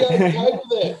be okay with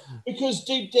that, because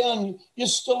deep down you're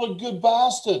still a good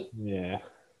bastard. Yeah.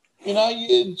 You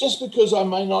know, just because I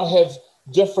may not have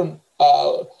different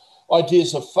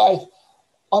ideas of faith,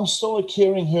 I'm still a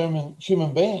caring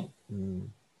human being.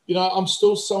 You know, I'm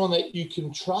still someone that you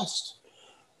can trust.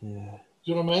 Yeah.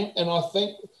 Do you know what I mean? And I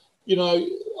think, you know,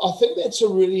 I think that's a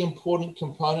really important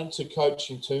component to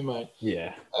coaching too, mate.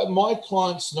 Yeah. My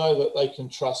clients know that they can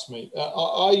trust me.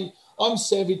 I'm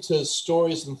savvy to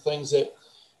stories and things that,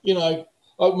 you know,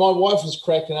 my wife was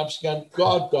cracking up. She's going,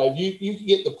 God, Dave, you can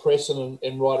get the press and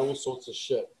write all sorts of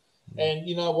shit. And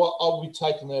you know what? I'll be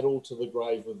taking that all to the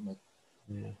grave with me.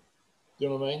 Yeah. Do you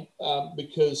know what I mean?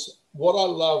 Because what I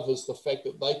love is the fact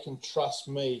that they can trust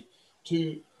me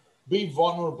to be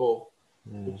vulnerable,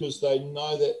 because they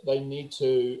know that they need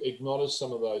to acknowledge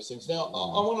some of those things. Now,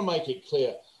 I want to make it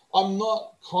clear. I'm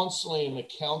not constantly in a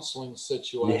counseling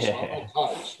situation. I'm a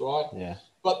coach, right? Yeah.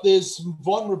 But there's some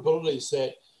vulnerabilities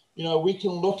that, you know, we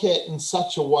can look at in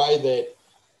such a way that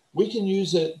we can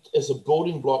use it as a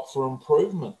building block for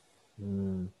improvement.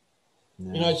 Yeah.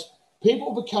 You know,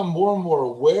 people become more and more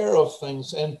aware of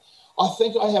things. And I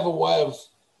think I have a way of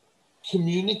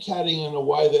communicating in a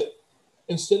way that,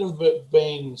 instead of it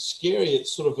being scary,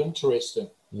 it's sort of interesting.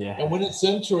 Yeah. And when it's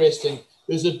interesting,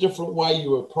 there's a different way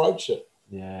you approach it.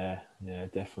 Yeah,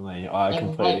 definitely.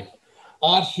 Mate,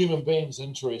 aren't human beings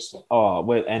interesting?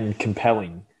 Oh, and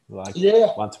compelling. Like,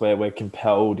 once we're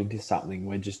compelled into something,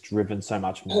 we're just driven so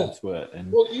much more to it.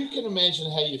 And well, you can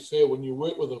imagine how you feel when you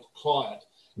work with a client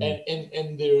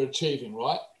and they're achieving,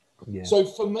 right? Yeah. So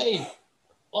for me,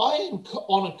 I am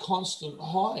on a constant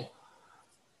high.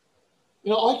 You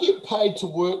know, I get paid to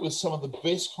work with some of the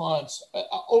best clients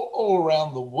all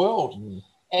around the world,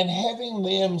 and having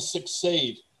them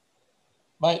succeed,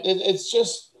 mate, it's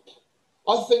just,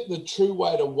 I think the true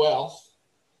way to wealth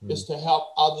is to help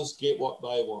others get what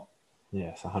they want.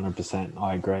 Yes, 100%.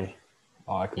 I agree.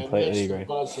 I completely and that's agree. the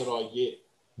buzz that I get.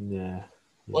 Yeah.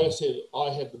 Like I said,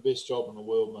 I have the best job in the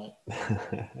world, mate.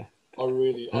 I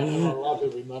love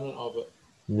every minute of it.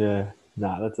 Yeah.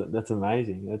 No, that's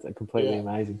amazing. That's completely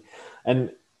amazing.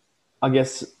 And I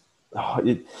guess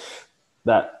the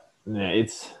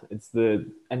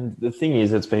thing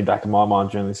is, that's been back in my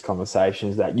mind during this conversation,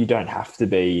 is that you don't have to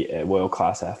be a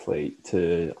world-class athlete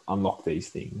to unlock these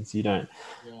things. You don't,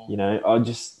 you know,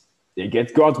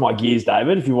 it grinds my gears,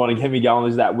 David, if you want to get me going,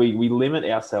 is that we limit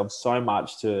ourselves so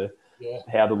much to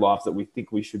how the life that we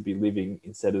think we should be living,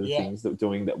 instead of the things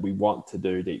that we want to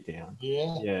do deep down.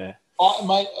 Yeah.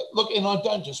 Mate, look, and I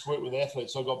don't just work with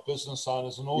athletes. I've got business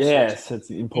owners and all sorts. Yes,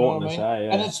 it's important to say.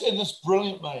 Yeah. And it's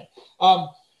brilliant, mate.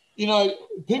 You know,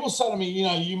 people say to me, you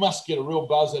know, you must get a real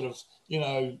buzz out of, you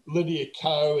know, Lydia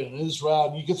Ko and Israel,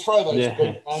 and you can throw those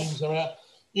big names around.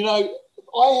 You know,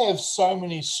 I have so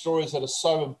many stories that are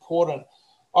so important.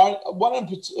 I've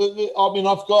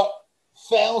got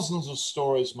thousands of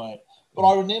stories, mate. But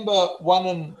I remember one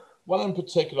in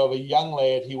particular of a young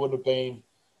lad. He would have been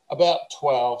about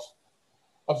 12,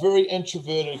 a very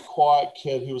introverted, quiet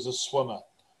kid. He was a swimmer,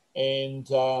 and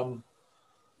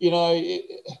you know,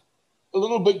 a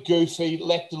little bit goofy,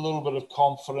 lacked a little bit of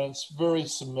confidence, very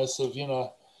submissive, you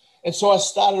know. And so I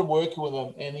started working with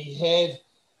him, and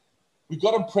we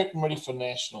got him prepped and ready for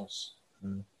nationals.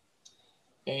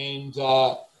 And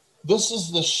this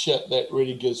is the shit that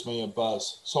really gives me a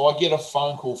buzz. So I get a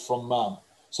phone call from Mum.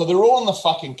 So they're all in the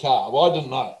fucking car. Well, I didn't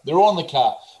know. They're all in the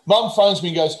car. Mum phones me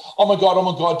and goes, oh my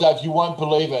God, Dave, you won't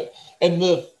believe it.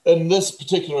 In this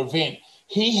particular event,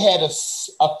 he had a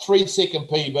 3-second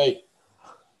PB.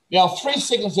 Now, 3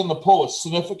 seconds in the pool is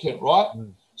significant, right?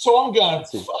 So I'm going,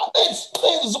 fuck,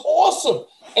 that is awesome.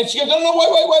 And she goes, no,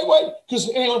 wait. Because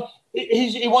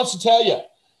he wants to tell you.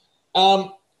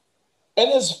 In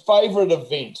his favourite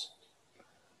event,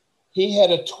 he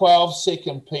had a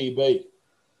 12-second PB.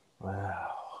 Wow.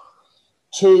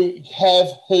 To have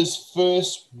his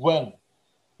first win.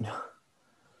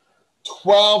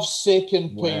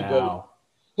 12-second PB. Wow.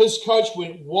 His coach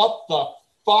went, what the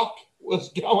fuck was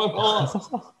going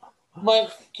on? Mate,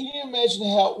 can you imagine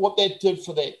what that did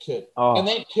for that kid? Oh. And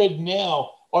that kid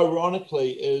now,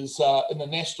 ironically, is in the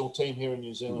national team here in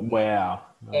New Zealand. Wow.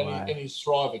 And he's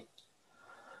thriving.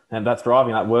 And that's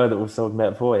thriving, that word that we were talking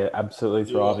about before. Yeah, absolutely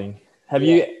thriving. Have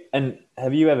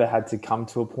have you ever had to come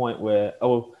to a point where,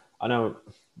 oh, I know,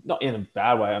 not in a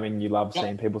bad way. I mean, you love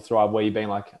seeing people thrive. Where you've been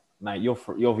like, mate, you're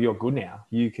good now.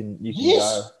 You can go.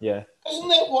 Yeah. Isn't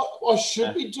that what I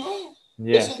should be doing?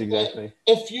 Yes, exactly.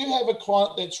 If you have a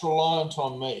client that's reliant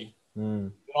on me,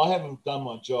 I haven't done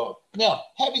my job. Now,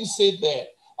 having said that,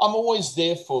 I'm always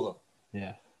there for them.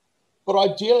 Yeah. But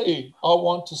ideally, I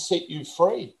want to set you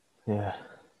free. Yeah.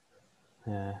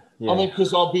 Yeah. I mean,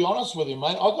 because I'll be honest with you,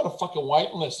 mate, I've got a fucking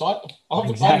waiting list. I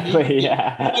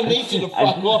need you to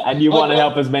fuck off. And you want to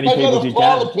help as many people as you can.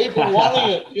 I've got a pile of people wanting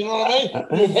it. You know what I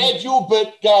mean? You've had your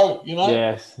bit, go, you know?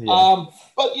 Yes.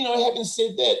 But, you know, having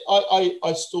said that,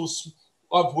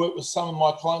 I've worked with some of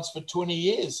my clients for 20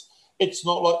 years. It's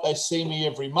not like they see me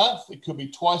every month. It could be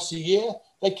twice a year.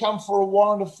 They come for a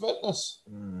warrant of fitness.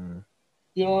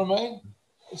 You know what I mean?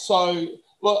 So,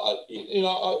 look, you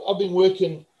know, I've been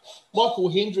working. Michael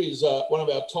Hendry is one of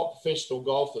our top professional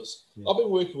golfers. I've been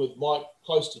working with Mike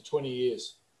close to 20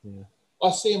 years.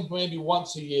 I see him maybe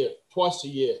once a year, twice a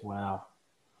year. Wow.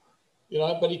 You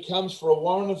know, but he comes for a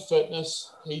warrant of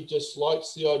fitness. He just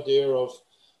likes the idea of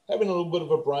having a little bit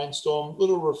of a brainstorm,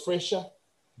 little refresher.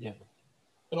 Yeah.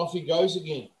 And off he goes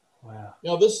again. Wow.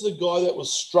 Now, this is a guy that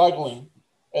was struggling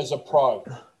as a pro.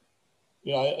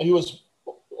 You know, he was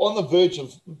on the verge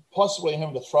of possibly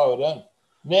having to throw it in.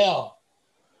 Now,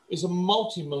 he's a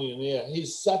multi-millionaire.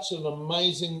 He's such an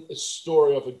amazing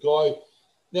story of a guy.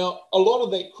 Now, a lot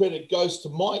of that credit goes to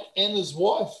Mike and his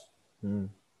wife.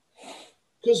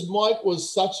 Because Mike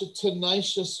was such a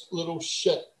tenacious little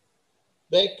shit.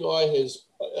 That guy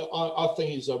I think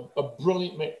he's a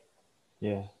brilliant man.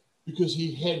 Yeah. Because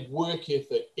he had work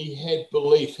ethic. He had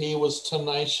belief. He was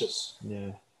tenacious.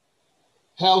 Yeah.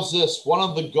 How's this? One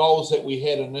of the goals that we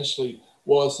had initially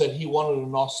was that he wanted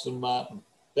an Aston Martin.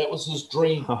 That was his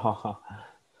dream.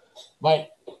 Mate,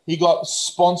 he got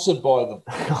sponsored by them.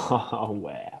 Oh,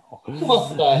 wow.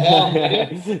 What the hell,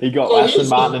 man? He got Aston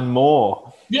Martin and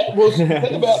more. Yeah, well,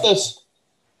 think about this.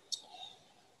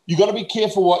 You got to be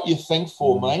careful what you think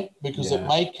for, mate, because it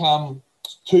may come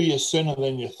to you sooner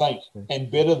than you think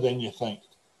and better than you think.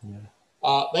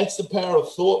 That's the power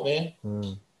of thought, man.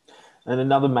 And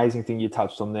another amazing thing you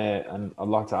touched on there, and I'd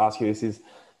like to ask you this, is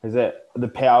that the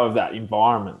power of that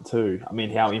environment too. I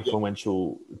mean, how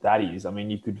influential that is. I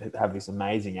mean, you could have this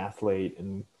amazing athlete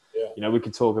and, you know, we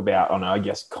could talk about, I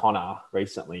guess Connor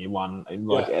recently won,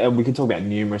 we could talk about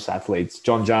numerous athletes,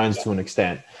 John Jones to an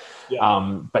extent,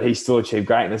 but he still achieved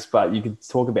greatness. But you could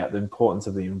talk about the importance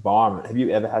of the environment. Have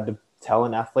you ever had to tell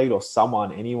an athlete or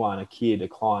someone, anyone, a kid, a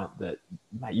client that,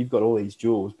 mate, you've got all these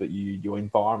jewels, but your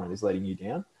environment is letting you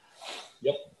down?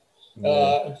 Yep.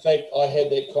 In fact, I had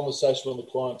that conversation with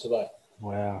a client today.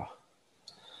 Wow.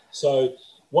 So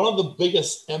one of the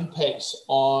biggest impacts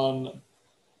on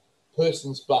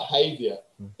person's behavior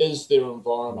is their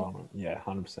environment. Yeah,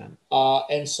 100%.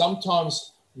 And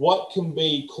sometimes what can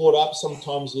be caught up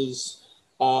sometimes is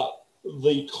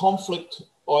the conflict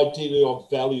idea of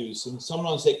values. And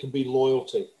sometimes that can be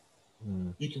loyalty.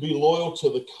 You can be loyal to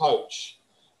the coach,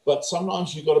 but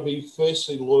sometimes you've got to be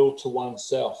firstly loyal to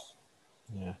oneself.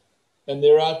 Yeah. And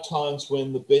there are times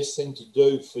when the best thing to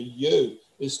do for you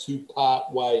is to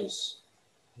part ways,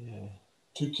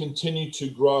 to continue to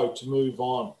grow, to move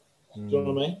on. Do you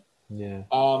know what I mean? Yeah.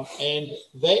 And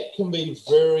that can be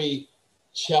very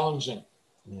challenging.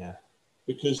 Yeah.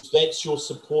 Because that's your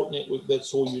support network.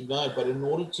 That's all you know. But in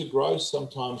order to grow,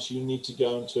 sometimes you need to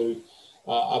go into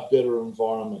a better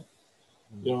environment.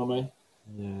 You know what I mean?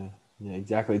 Yeah. Yeah,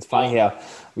 exactly. It's funny how,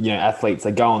 you know, athletes,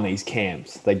 they go on these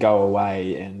camps, they go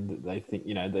away and they think,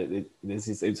 you know,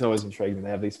 it's always intriguing. They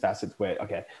have these facets where,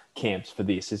 okay, camps for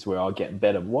this is where I'll get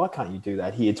better. Why can't you do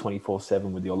that here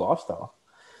 24/7 with your lifestyle?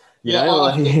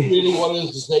 I think really what it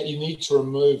is that you need to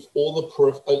remove all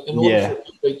the in order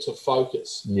for it to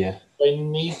focus. Yeah. They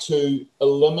need to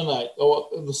eliminate, or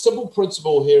the simple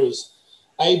principle here is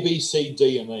A, B, C,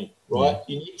 D, and E, right?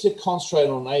 You need to concentrate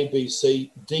on A, B,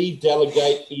 C, D,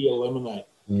 delegate, E, eliminate.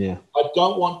 Yeah. I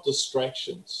don't want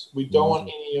distractions. We don't want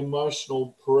any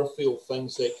emotional peripheral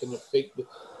things that can affect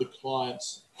the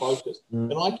client's focus.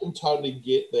 And I can totally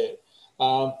get that.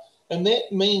 And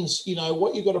that means, you know,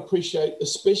 what you've got to appreciate,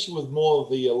 especially with more of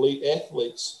the elite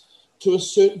athletes, to a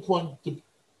certain point,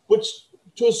 what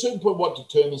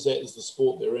determines that is the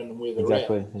sport they're in and where they're at.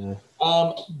 Exactly,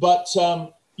 yeah. But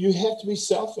you have to be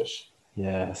selfish.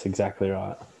 Yeah, that's exactly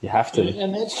right. You have to.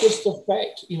 And that's just a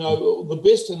fact. You know, the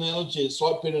best analogy is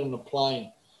like being in a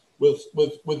plane with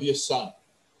your son.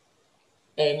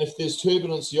 And if there's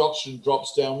turbulence, the oxygen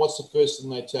drops down. What's the first thing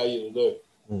they tell you to do?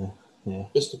 Yeah.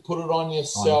 Is to put it on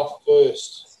yourself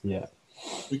first. Yeah.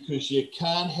 because you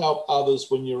can't help others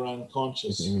when you're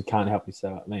unconscious. You can't help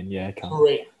yourself. I mean, yeah, can't.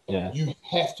 Correct. Yeah. You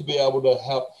have to be able to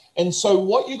help. And so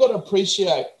what you got to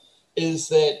appreciate is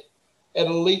that at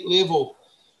elite level,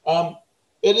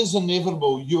 it is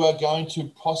inevitable you are going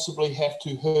to possibly have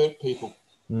to hurt people.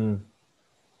 You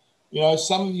know,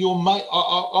 some of your mate,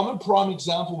 I'm a prime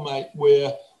example, mate,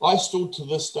 where I still to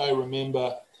this day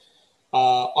remember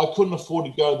I couldn't afford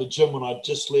to go to the gym when I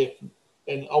just left.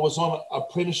 And I was on an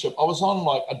apprenticeship. I was on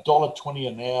like $1.20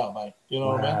 an hour, mate. You know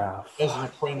what I mean? As an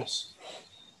apprentice.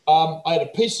 I had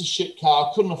a piece of shit car.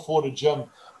 I couldn't afford a gym,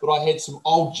 but I had some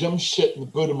old gym shit in the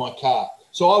boot of my car.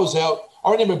 So I was out.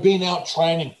 I remember being out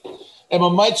training. And my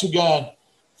mates were going,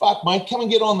 fuck, mate, come and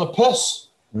get on the piss.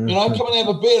 You know, come and have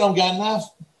a beer. I'm going, nah,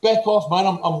 back off, mate.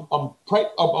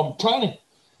 I'm training.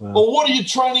 Wow. Well, what are you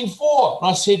training for?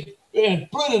 And I said, and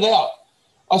blurted out.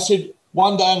 I said,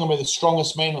 one day I'm going to be the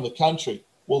strongest man in the country.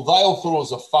 Well, they all thought it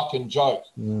was a fucking joke.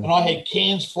 And I had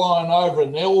cans flying over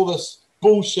and all this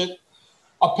bullshit.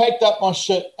 I packed up my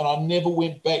shit and I never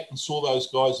went back and saw those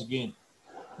guys again.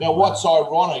 Now, what's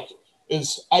ironic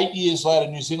is 8 years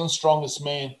later, New Zealand's strongest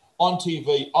man on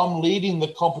TV, I'm leading the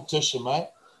competition, mate.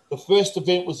 The first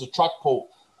event was a truck pull.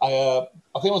 I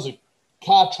think it was a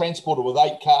car transporter with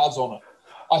 8 cars on it.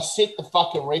 I set the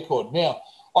fucking record. Now,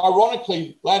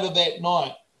 ironically, later that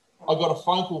night, I got a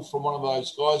phone call from one of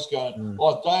those guys going,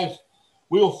 oh, Dave,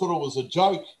 we all thought it was a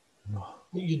joke.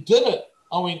 You did it.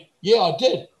 I went, yeah, I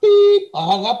did. Beep. I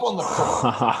hung up on the call.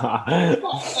 I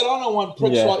don't want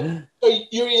pricks like, so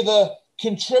you're either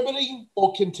contributing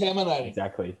or contaminating.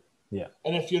 Exactly. Yeah.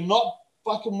 And if you're not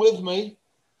fucking with me,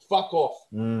 fuck off.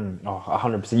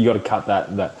 100%. You got to cut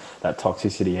that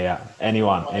toxicity out.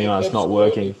 Anyone that's not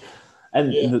working.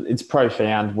 And it's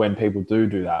profound when people do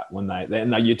that. When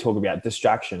they you talk about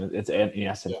distraction. It's in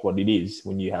essence what it is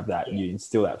when you have that. You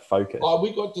instill that focus. Oh,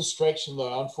 we got distraction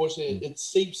though. Unfortunately, it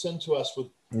seeps into us with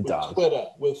Twitter,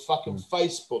 with fucking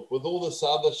Facebook, with all this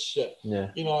other shit.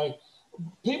 Yeah. You know,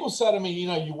 people say to me, you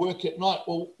know, you work at night.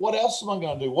 Well, what else am I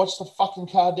going to do? Watch the fucking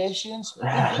Kardashians? Who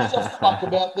gives a fuck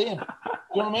about them?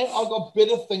 You know what I mean? I've got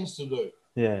better things to do.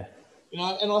 Yeah. You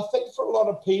know, and I think for a lot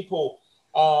of people,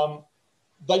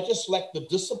 they just lack the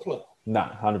discipline. No,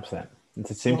 100%. It's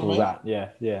as simple as that.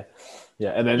 Yeah.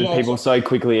 And then people so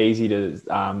quickly easy to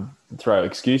throw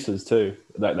excuses too.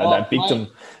 That victim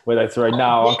where they throw,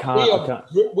 I can't.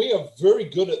 We are very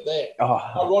good at that.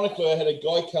 Ironically, I had a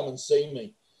guy come and see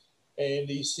me and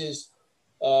he says,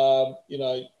 you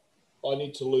know, I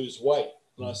need to lose weight.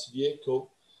 And I said, yeah,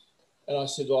 cool. And I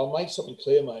said, I'll make something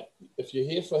clear, mate. If you're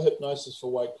here for hypnosis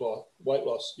for weight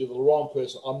loss, you're the wrong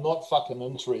person. I'm not fucking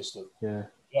interested. Yeah.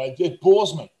 You know, it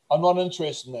bores me. I'm not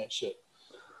interested in that shit.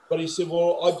 But he said,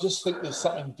 well, I just think there's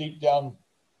something deep down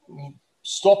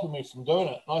stopping me from doing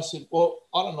it. And I said, well,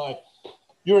 I don't know.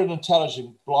 You're an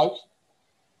intelligent bloke.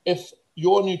 If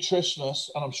your nutritionist,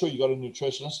 and I'm sure you got a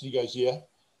nutritionist, and he goes, yeah.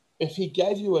 If he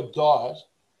gave you a diet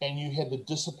and you had the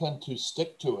discipline to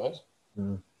stick to it,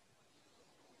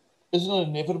 isn't it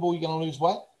inevitable you're going to lose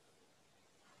weight?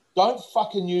 Don't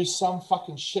fucking use some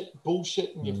fucking shit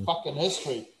bullshit in your fucking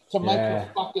history to make a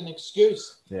fucking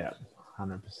excuse. Yeah,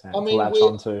 100%. I mean, latch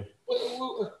on to.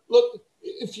 Look,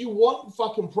 if you want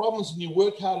fucking problems and you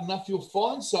work hard enough, you'll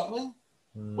find something.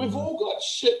 We've all got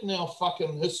shit in our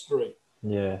fucking history.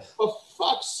 Yes. For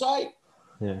fuck's sake.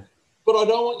 Yeah. But I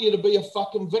don't want you to be a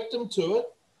fucking victim to it.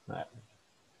 Right.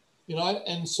 You know,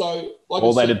 and so like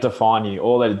all that define you.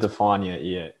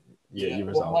 Your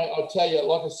result. Well, mate, I'll tell you,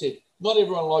 like I said, not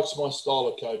everyone likes my style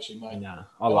of coaching, mate. No,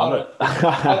 I love it.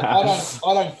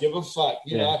 I don't give a fuck,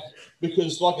 you know,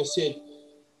 because like I said,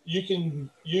 you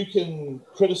can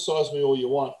criticize me all you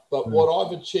want, but what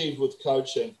I've achieved with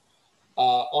coaching,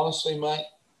 honestly, mate,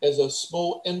 as a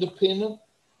small independent,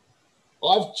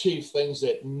 I've achieved things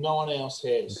that no one else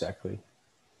has. Exactly.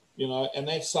 You know, and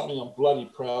that's something I'm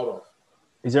bloody proud of.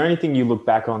 Is there anything you look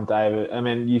back on, David? I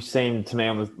mean, you seem to me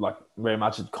like very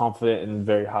much confident and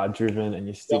very hard driven, and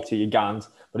you stick to your guns.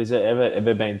 But has there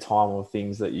ever been time or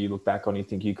things that you look back on you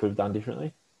think you could have done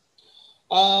differently?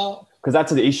 Because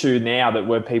that's the issue now that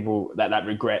where people that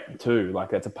regret too.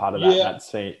 Like that's a part of that. That's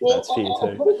fear. That's fear too.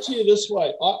 I'll put it to you this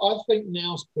way: I think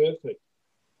now's perfect.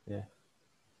 Yeah.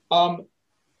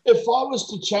 If I was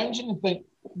to change anything,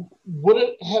 would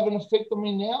it have an effect on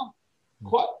me now?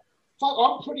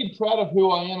 I'm pretty proud of who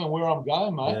I am and where I'm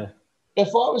going, mate. Yeah. If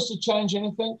I was to change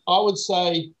anything, I would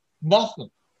say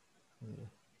nothing.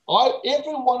 Yeah.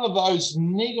 Every one of those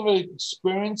negative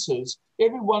experiences,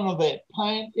 every one of that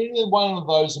pain, every one of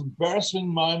those embarrassing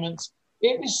moments,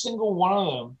 every single one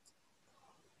of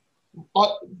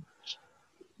them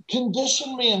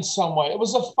conditioned me in some way. It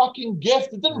was a fucking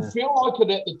gift. It didn't feel like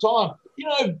it at the time. You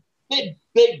know,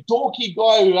 that dorky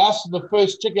guy who asked the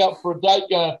first chick out for a date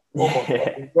going, oh my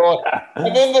fucking God.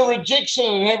 And then the rejection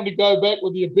and having to go back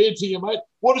with your bed to your mate.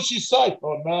 What did she say?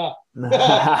 Oh, nah.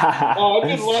 Oh, I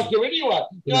didn't like her anyway.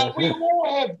 You know, we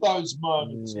all have those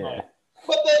moments, mate.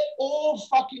 But that all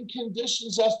fucking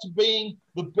conditions us to being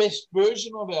the best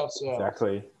version of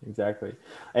ourselves. Exactly.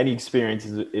 Any experience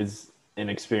is an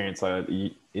experience. Like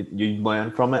you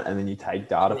learn from it, and then you take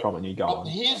data from it, and you go on.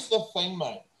 Here's the thing,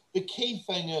 mate. The key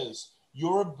thing is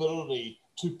your ability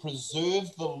to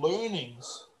preserve the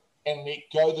learnings and let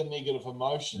go the negative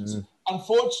emotions.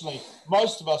 Unfortunately,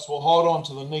 most of us will hold on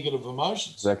to the negative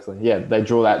emotions. Exactly. Yeah, they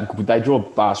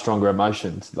draw stronger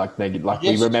emotions, like negative. Like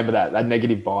we remember that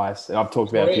negative bias. And I've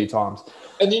talked about it a few times.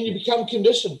 And then you become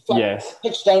conditioned. Yes.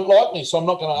 Chicks don't like me, so I'm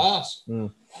not going to ask. You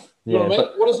know what I mean?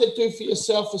 What does that do for your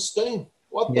self-esteem?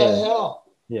 What the hell?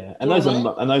 Yeah, and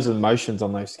those emotions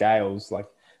on those scales, like.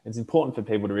 It's important for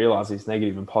people to realize these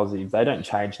negative and positive. They don't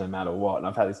change no matter what. And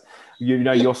I've had this,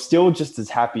 you're still just as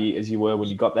happy as you were when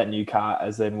you got that new car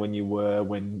as then when you were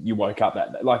when you woke up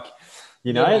that day. Like,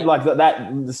 like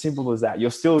that, the simple as that.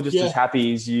 You're still just as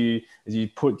happy as you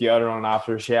put deodorant on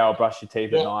after a shower, brush your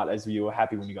teeth at night as you were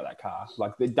happy when you got that car.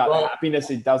 Like happiness,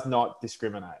 it does not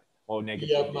discriminate or negative.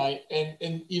 Yeah, mate.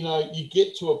 And you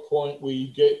get to a point where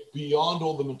you get beyond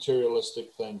all the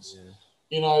materialistic things.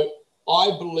 Yeah.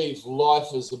 I believe life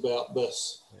is about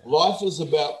this. Yeah. Life is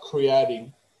about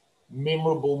creating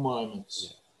memorable moments.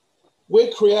 Yeah.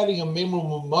 We're creating a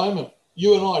memorable moment,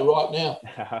 you and I, right now.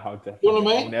 You know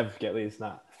what I mean? I'll never forget this,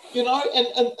 no.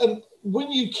 And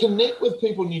when you connect with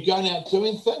people and you're going out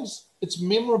doing things, it's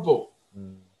memorable.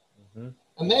 Mm-hmm.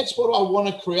 And that's what I want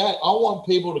to create. I want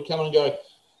people to come and go,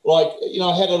 like,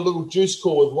 I had a little juice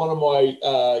call with one of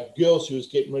my girls who was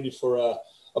getting ready for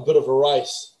a bit of a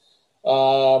race.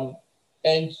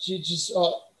 And she just,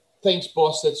 thanks,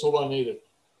 boss. That's all I needed.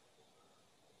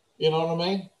 You know what I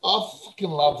mean? I fucking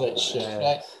love that shit.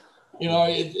 Mate.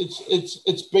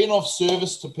 It's been of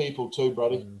service to people too,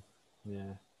 buddy.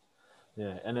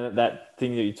 Yeah. And that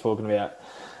thing that you're talking about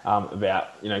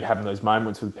having those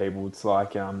moments with people, it's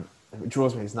like it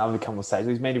draws me to another conversation.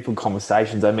 These meaningful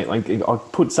conversations. I mean, like I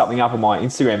put something up on my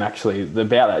Instagram actually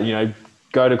about that.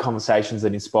 Go to conversations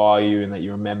that inspire you and that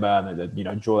you remember and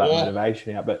that draw that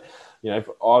motivation out. But I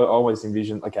always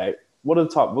envision, okay, what are the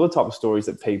type of stories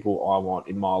that people I want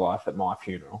in my life at my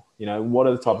funeral? What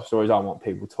are the type of stories I want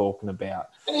people talking about?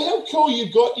 And how cool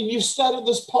you've started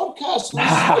this podcast.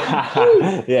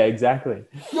 Yeah, exactly.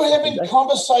 You're having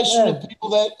conversation with people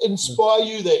that inspire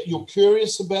you, that you're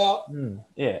curious about.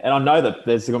 Yeah, and I know that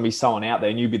there's going to be someone out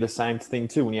there, and you'd be the same thing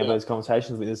too when you have those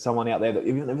conversations. There's someone out there that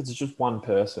even if it's just one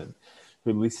person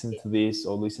who listen to this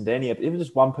or listen to any, even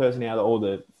just one person out of all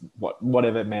the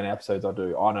whatever amount of episodes I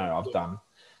do, I know I've done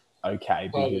okay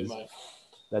because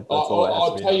that's all it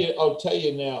has to be. I'll tell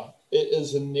you now, it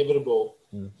is inevitable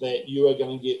that you are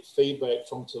going to get feedback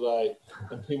from today,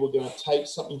 and people are going to take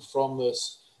something from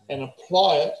this and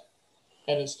apply it,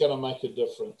 and it's going to make a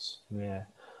difference. Yeah.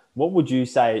 What would you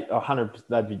say? 100%.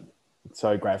 That'd be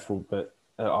so grateful, but.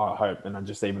 I hope, and I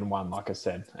just even one, like I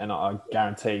said, and I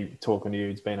guarantee talking to you,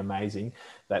 it's been amazing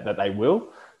that they will.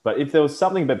 But if there was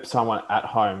something that someone at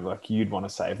home, like you'd want to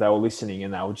say, if they were listening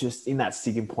and they were just in that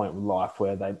sticking point with life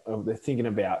where they're thinking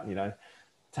about,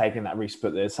 taking that risk,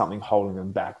 but there's something holding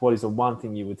them back, what is the one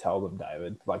thing you would tell them,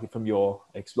 David? Like from your,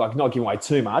 like not giving away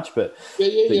too much, but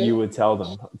that you would tell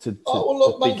them to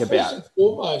think about. First and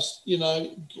foremost,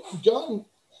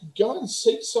 go and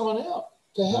seek someone out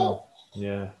to help.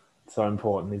 Yeah. So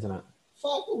important, isn't it?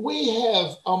 We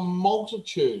have a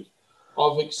multitude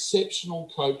of exceptional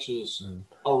coaches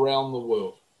around the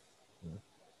world.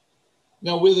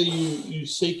 Now, whether you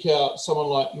seek out someone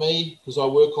like me because I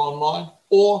work online,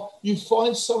 or you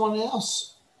find someone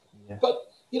else. Yeah.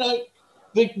 But,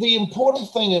 the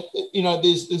important thing,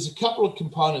 there's a couple of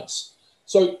components.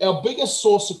 So our biggest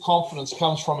source of confidence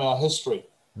comes from our history.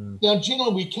 Now,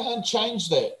 generally, we can't change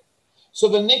that. So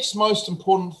the next most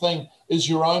important thing is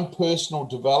your own personal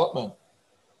development.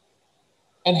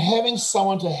 And having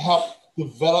someone to help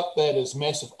develop that is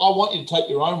massive. I want you to take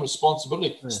your own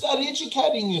responsibility. Start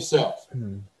educating yourself.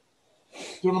 Do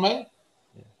you know what I mean?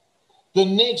 Yeah. The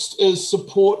next is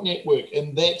support network,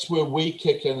 and that's where we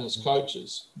kick in as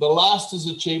coaches. The last is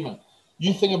achievement.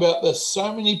 You think about this.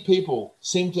 So many people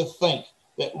seem to think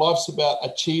that life's about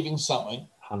achieving something.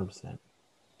 100%.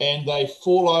 And they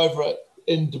fall over it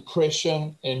in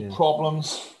depression and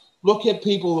problems. Look at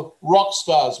people, rock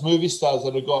stars, movie stars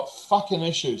that have got fucking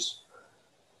issues.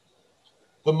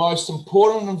 The most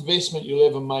important investment you'll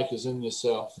ever make is in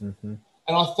yourself. And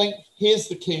And I think here's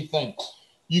the key thing.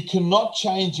 You cannot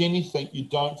change anything you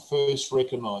don't first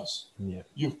recognise. Yeah.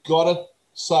 You've got to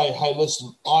say, hey,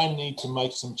 listen, I need to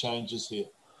make some changes here.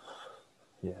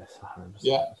 Yes, 100%.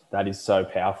 Yeah. That is so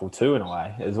powerful too, in a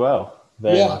way, as well.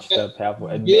 Very much so powerful.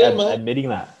 Admitting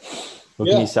that.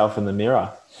 Looking yourself in the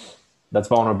mirror. That's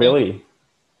vulnerability.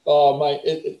 Oh, mate.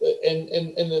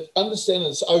 And understand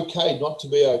it's okay not to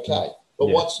be okay. But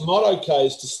what's not okay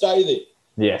is to stay there.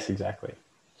 Yes, exactly.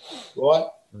 Right?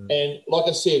 And like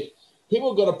I said,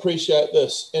 people have got to appreciate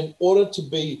this. In order to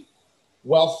be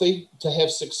wealthy, to have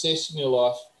success in your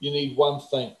life, you need one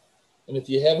thing. And if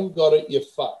you haven't got it, you're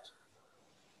fucked.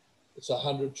 It's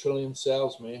 100 trillion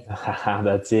cells, man.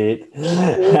 That's it.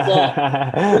 There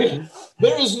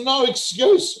is no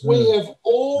excuse. We have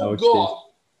all got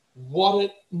what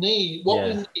we need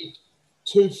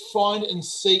to find and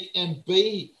seek and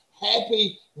be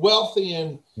happy, wealthy,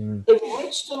 and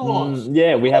enriched in life.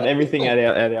 Yeah, we have everything at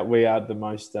our we are the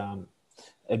most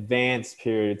advanced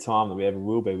period of time that we ever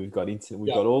will be. We've got internet,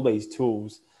 we've got all these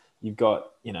tools. You've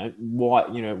got,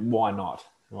 why not?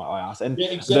 Right, I ask. And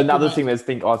another thing I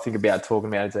think about talking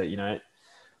about is that,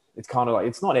 it's kind of like,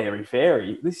 it's not airy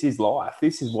fairy. This is life.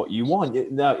 This is what you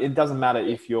want. No, it doesn't matter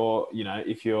if you're,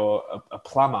 if you're a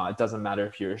plumber. It doesn't matter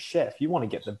if you're a chef. You want to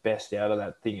get the best out of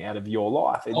that thing, out of your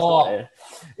life. It's all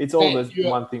the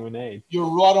one thing we need. You're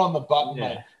right on the button,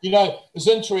 mate. It's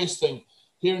interesting.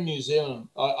 Here in New Zealand,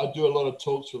 I do a lot of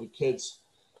talks with the kids.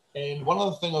 And one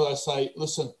of the things I say,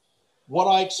 listen, what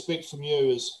I expect from you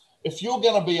is, if you're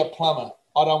going to be a plumber,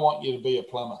 I don't want you to be a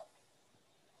plumber.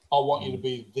 I want you to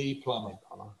be the plumber.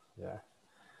 Yeah.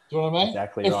 Do you know what I mean?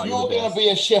 Exactly if right. You're going to be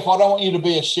a chef, I don't want you to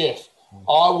be a chef.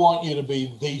 I want you to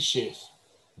be the chef.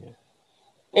 Yeah.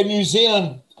 In New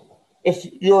Zealand, if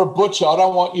you're a butcher, I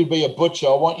don't want you to be a butcher.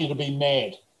 I want you to be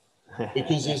mad.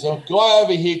 Because there's a guy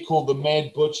over here called the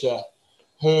Mad Butcher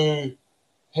who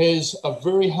has a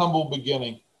very humble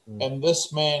beginning. And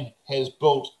this man has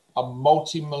built a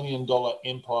multi-million-dollar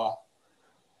empire.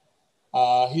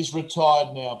 He's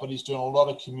retired now, but he's doing a lot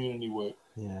of community work.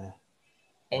 Yeah.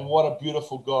 And what a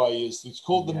beautiful guy he is. He's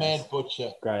called the Mad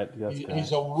Butcher. Great.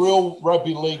 He's a real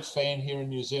rugby league fan here in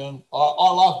New Zealand.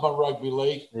 I love my rugby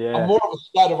league. Yeah. I'm more of a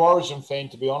State of Origin fan,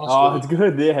 to be honest with you. It's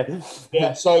good, yeah.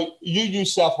 Yeah, so you New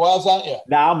South Wales, aren't you?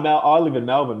 No, I live in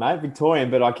Melbourne, mate, Victorian,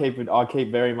 but I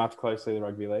keep very much close to the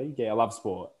rugby league. Yeah, I love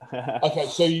sport. Okay,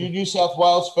 so you New South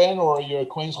Wales fan or are you a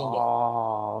Queenslander?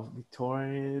 Oh,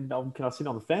 Victorian. Can I sit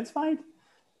on the fence, mate?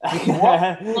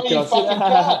 What? No, you fucking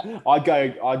can't.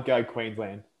 I'd go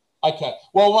Queensland. Okay.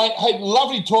 Well, mate, hey,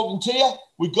 lovely talking to you.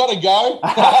 We've got to go.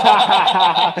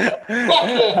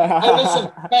 Hey,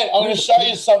 listen, mate, I'm going to show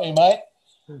you something, mate.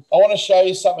 I want to show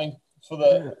you something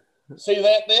see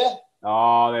that there?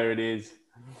 Oh, there it is.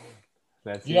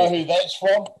 You know who that's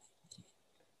from?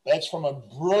 That's from a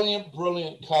brilliant,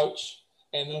 brilliant coach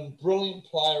and a brilliant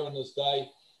player in his day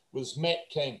was Matt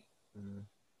King.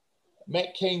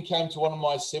 Matt King came to one of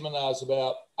my seminars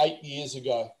about 8 years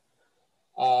ago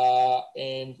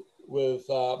and with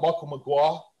Michael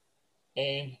Maguire,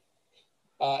 and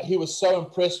he was so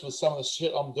impressed with some of the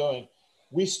shit I'm doing.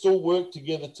 We still work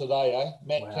together today,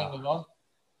 Matt King and I.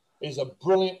 He's a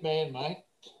brilliant man, mate.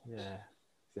 Yeah.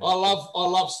 Exactly. I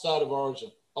love State of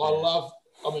Origin.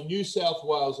 I'm in New South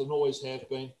Wales and always have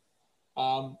been.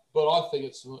 But I think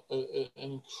it's an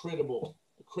incredible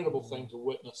thing to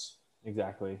witness.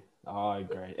 Exactly. I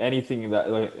agree. Anything that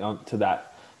to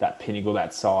that pinnacle,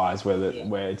 that size, where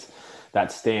it's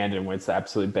that standard, where it's the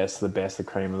absolute best of the best, the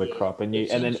cream of the crop, and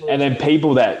then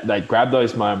people that grab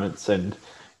those moments and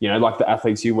like the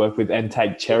athletes you work with and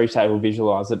cherish that, will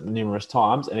visualize it numerous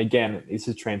times. And again, this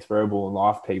is transferable in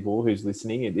life. People who's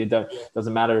listening, it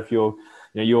doesn't matter if you're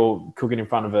cooking in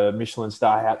front of a Michelin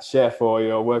star chef or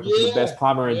you're working for the best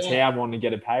plumber in town wanting to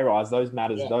get a pay rise. Those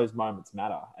moments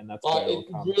matter, and that's where it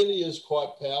comes. Really is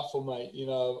quite powerful, mate.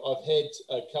 I've had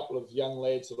a couple of young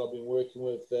lads that I've been working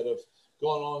with that have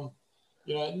gone on,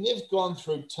 and they've gone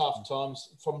through tough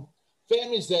times from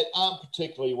families that aren't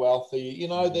particularly wealthy.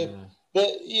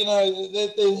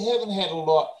 They haven't had a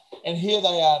lot, and here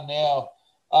they are now.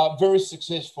 Very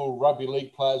successful rugby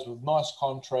league players with nice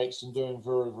contracts and doing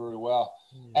very, very well.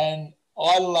 And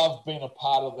I love being a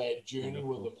part of that journey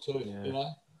with them too,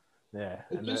 Yeah.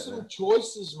 It gives them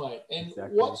choices, mate. And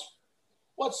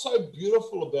what's so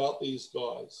beautiful about these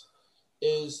guys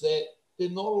is that they're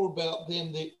not all about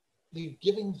them. They're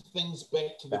giving things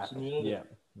back to the community. Yeah.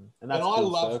 And I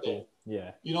love circle. that.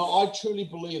 Yeah. I truly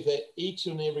believe that each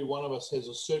and every one of us has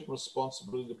a certain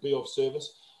responsibility to be of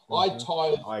service. I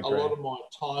tithe a lot of my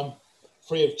time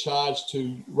free of charge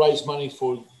to raise money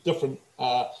for different,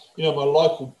 my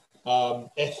local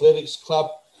athletics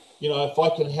club. You know, if I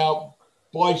can help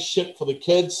buy shit for the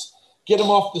kids, get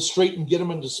them off the street and get them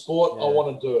into sport, I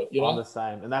want to do it. You know, I'm the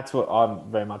same, and that's what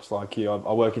I'm very much like you.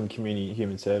 I work in community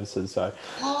human services, so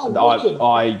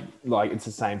I like it's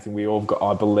the same thing. We all got,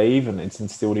 I believe, and it's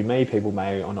instilled in me. People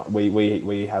may or not.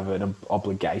 We have an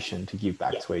obligation to give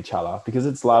back to each other because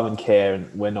it's love and care,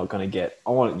 and we're not going to get.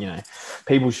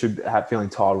 People should have feel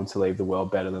entitled to leave the world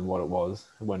better than what it was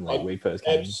when we first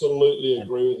came. Absolutely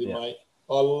agree with you, mate.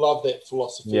 I love that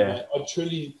philosophy, mate. I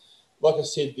truly. Like I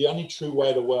said, the only true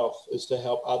way to wealth is to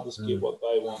help others get what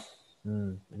they want.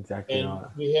 Exactly. And right.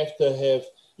 we have to have,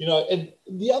 and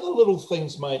the other little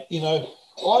things, mate, I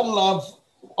love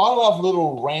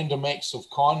little random acts of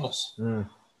kindness. I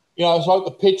was at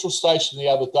the petrol station the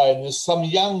other day and there's some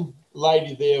young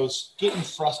lady there was getting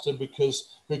frustrated because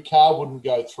her car wouldn't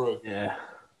go through. Yeah.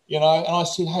 And I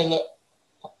said, hey, look,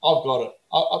 I've got it.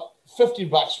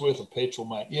 $50 worth of petrol,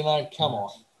 mate. Come on.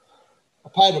 I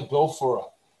paid a bill for her.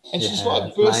 And she's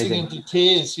like bursting into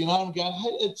tears, I'm going,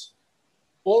 hey,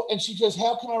 and she goes,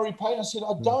 how can I repay? And I said,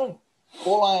 I don't.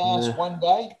 All I ask one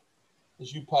day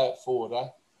is you pay it forward, eh?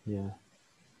 Yeah.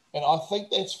 And I think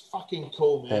that's fucking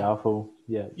cool, man. Powerful,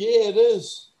 yeah. Yeah, it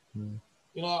is.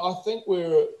 I think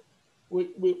we're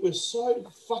so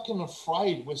fucking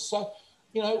afraid. We're so,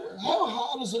 how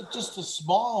hard is it just to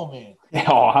smile, man?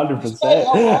 Oh, 100%.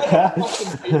 I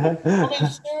mean,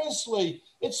 seriously,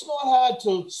 it's not hard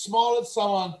to smile at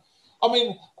someone. I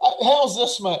mean, how's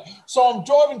this, mate? So I'm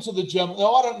driving to the gym.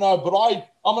 Now, I don't know, but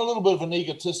I'm a little bit of an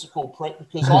egotistical prick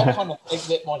because I kind of think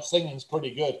that my singing's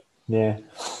pretty good. Yeah.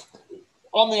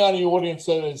 I'm the only audience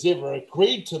that has ever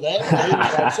agreed to that.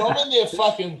 Anyway, so I'm in there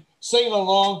fucking singing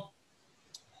along.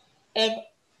 And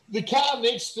the car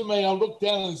next to me, I look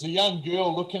down and there's a young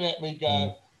girl looking at me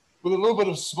going, with a little bit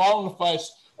of smile on her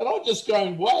face. And I just go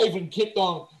and wave and kept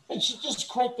on. And she just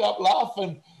cracked up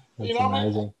laughing. That's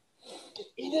amazing.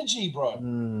 Energy, bro.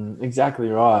 Exactly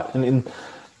right. And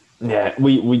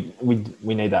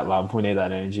we need that love. We need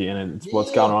that energy. And it's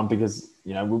what's going on because,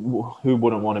 who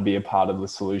wouldn't want to be a part of the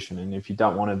solution? And if you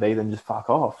don't want to be, then just fuck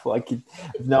off. Like,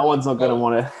 no one's not going to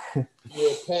want to.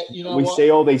 Yeah, Pat, we see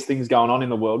all these things going on in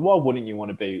the world. Why wouldn't you want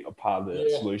to be a part of the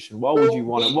solution? Why would you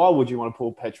want to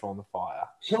pour petrol on the fire?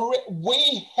 Correct.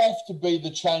 We have to be the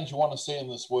change you want to see in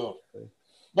this world.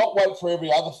 Not wait for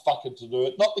every other fucker to do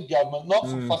it. Not the government. Not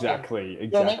for fucking. Exactly. You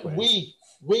know what I mean?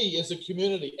 We as a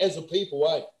community, as a people,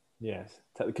 Yes.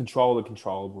 Control the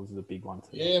controllables is a big one too.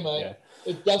 Yeah, mate. Yeah.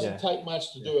 It doesn't take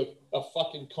much to do a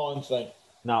fucking kind thing.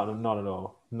 No, not at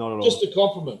all. Not at all. Just a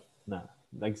compliment. No,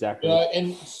 exactly. I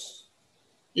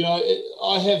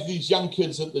have these young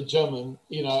kids at the gym, and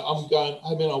I'm going.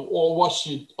 I mean, I watch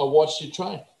you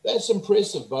train. That's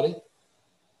impressive, buddy.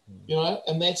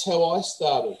 And that's how I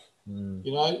started.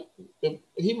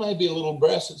 He may be a little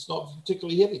brass. It's not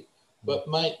particularly heavy, but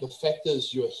mate, the fact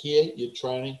is, you're here. You're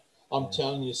training. I'm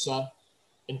telling you, son.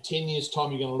 In 10 years' time,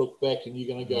 you're going to look back and you're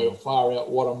going to go far out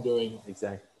what I'm doing.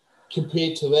 Exactly.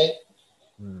 Compared to that,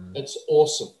 it's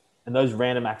awesome. And those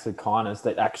random acts of kindness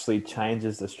that actually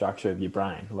changes the structure of your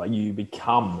brain. Like you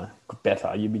become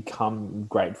better, you become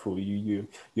grateful. Your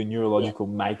neurological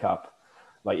makeup,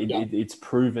 like it's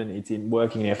proven. It's in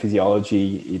working in our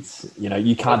physiology. It's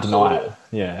you can't deny it.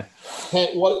 Yeah.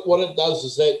 Pat, what it does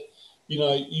is that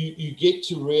you get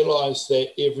to realize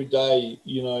that every day.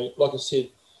 Like I said.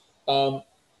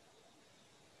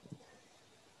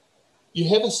 You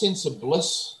have a sense of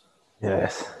bliss.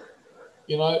 Yes.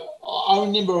 I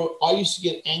remember I used to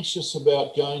get anxious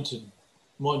about going to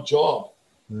my job.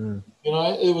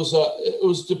 It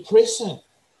was depressing.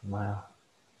 Wow.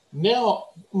 Now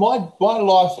my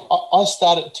life, I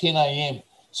start at 10 a.m.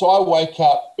 So I wake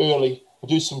up early, I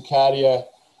do some cardio,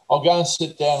 I'll go and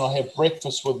sit down, I have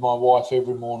breakfast with my wife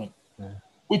every morning. Yeah.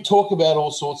 We talk about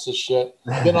all sorts of shit.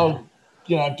 Then I'll,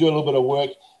 do a little bit of work,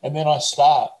 and then I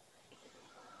start.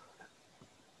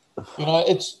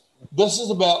 This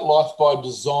is about life by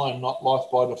design, not life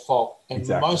by default. And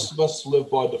most of us live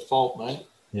by default, mate.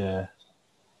 Yeah.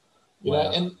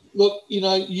 And look,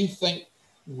 you think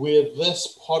where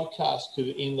this podcast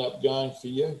could end up going for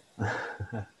you.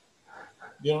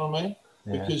 You know what I mean?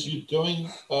 Yeah. Because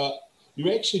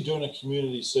you're actually doing a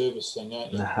community service thing,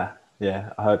 aren't you?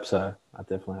 Yeah, I hope so. I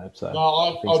definitely hope so. No,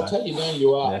 I'll tell you now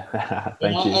you are. Yeah.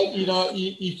 Thank you.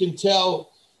 You can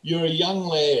tell you're a young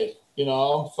lad.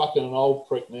 I'm fucking an old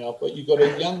prick now, but you've got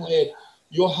a young lad.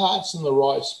 Your heart's in the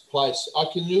right place.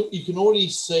 You can already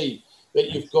see that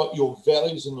you've got your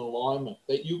values in alignment,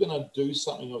 that you're going to do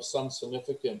something of some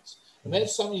significance. And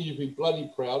that's something you'd be bloody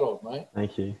proud of, mate.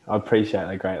 Thank you. I appreciate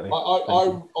that greatly.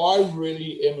 I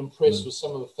really am impressed with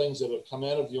some of the things that have come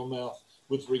out of your mouth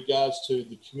with regards to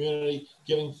the community,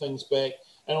 giving things back.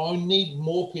 And I need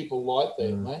more people like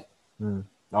that, mate.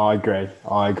 I agree.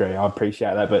 I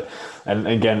appreciate that. But, and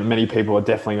again, many people are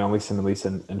definitely going to listen to this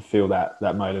and feel that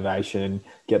motivation and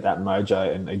get that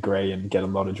mojo and agree and get a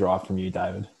lot of drive from you,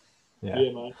 David. Yeah,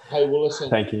 mate. Hey, well, listen.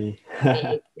 Thank you.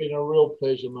 It's been a real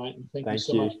pleasure, mate. And thank you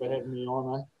so much for having me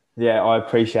on, mate. Yeah, I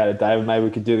appreciate it, David. Maybe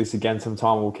we could do this again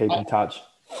sometime. We'll keep in touch.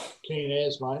 Keen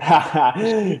as, mate.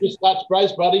 Just touch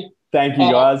base, buddy. Thank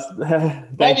you, guys.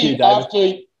 Thank you,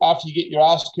 David. After you get your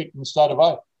ass kicked in the state of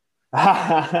O.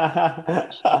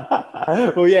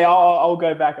 Well, yeah, I'll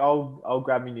go back. I'll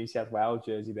grab my New South Wales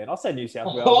jersey then. I said New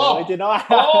South Wales earlier, didn't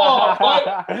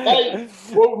I? Hey,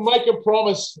 we'll make a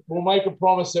promise. We'll make a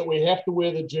promise that we have to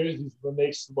wear the jerseys for the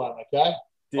next one, okay?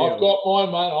 Deal. I've got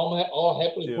mine, mate. I'll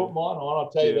happily put mine on.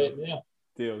 I'll tell you that now.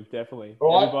 Deal, definitely.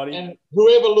 All right, everybody. and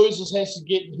whoever loses has to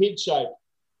get in head shape.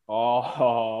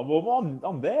 Oh, well,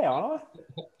 I'm there, aren't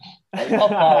I? Not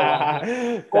far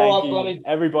away. Thank you, buddy.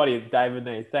 Everybody, David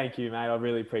Niethe. Thank you, mate. I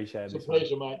really appreciate it. It's a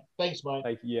pleasure, mate. Thanks, mate.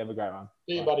 Thank you. Have a great one.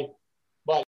 See you, buddy.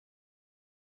 Bye.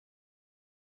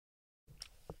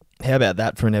 How about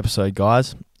that for an episode,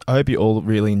 guys? I hope you all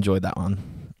really enjoyed that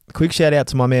one. Quick shout out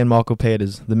to my man Michael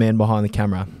Peters, the man behind the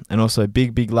camera, and also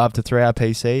big love to 3R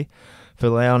PC for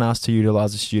allowing us to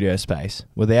utilise the studio space.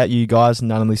 Without you guys,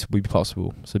 none of this would be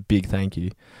possible, so big thank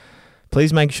you.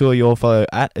 Please make sure you all follow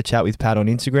at A Chat with Pat on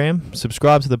Instagram,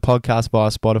 subscribe to the podcast via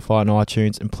Spotify and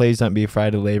iTunes, and please don't be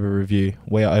afraid to leave a review.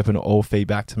 We are open to all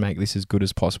feedback to make this as good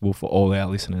as possible for all our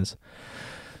listeners.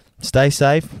 Stay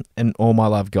safe, and all my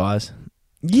love, guys.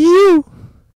 You!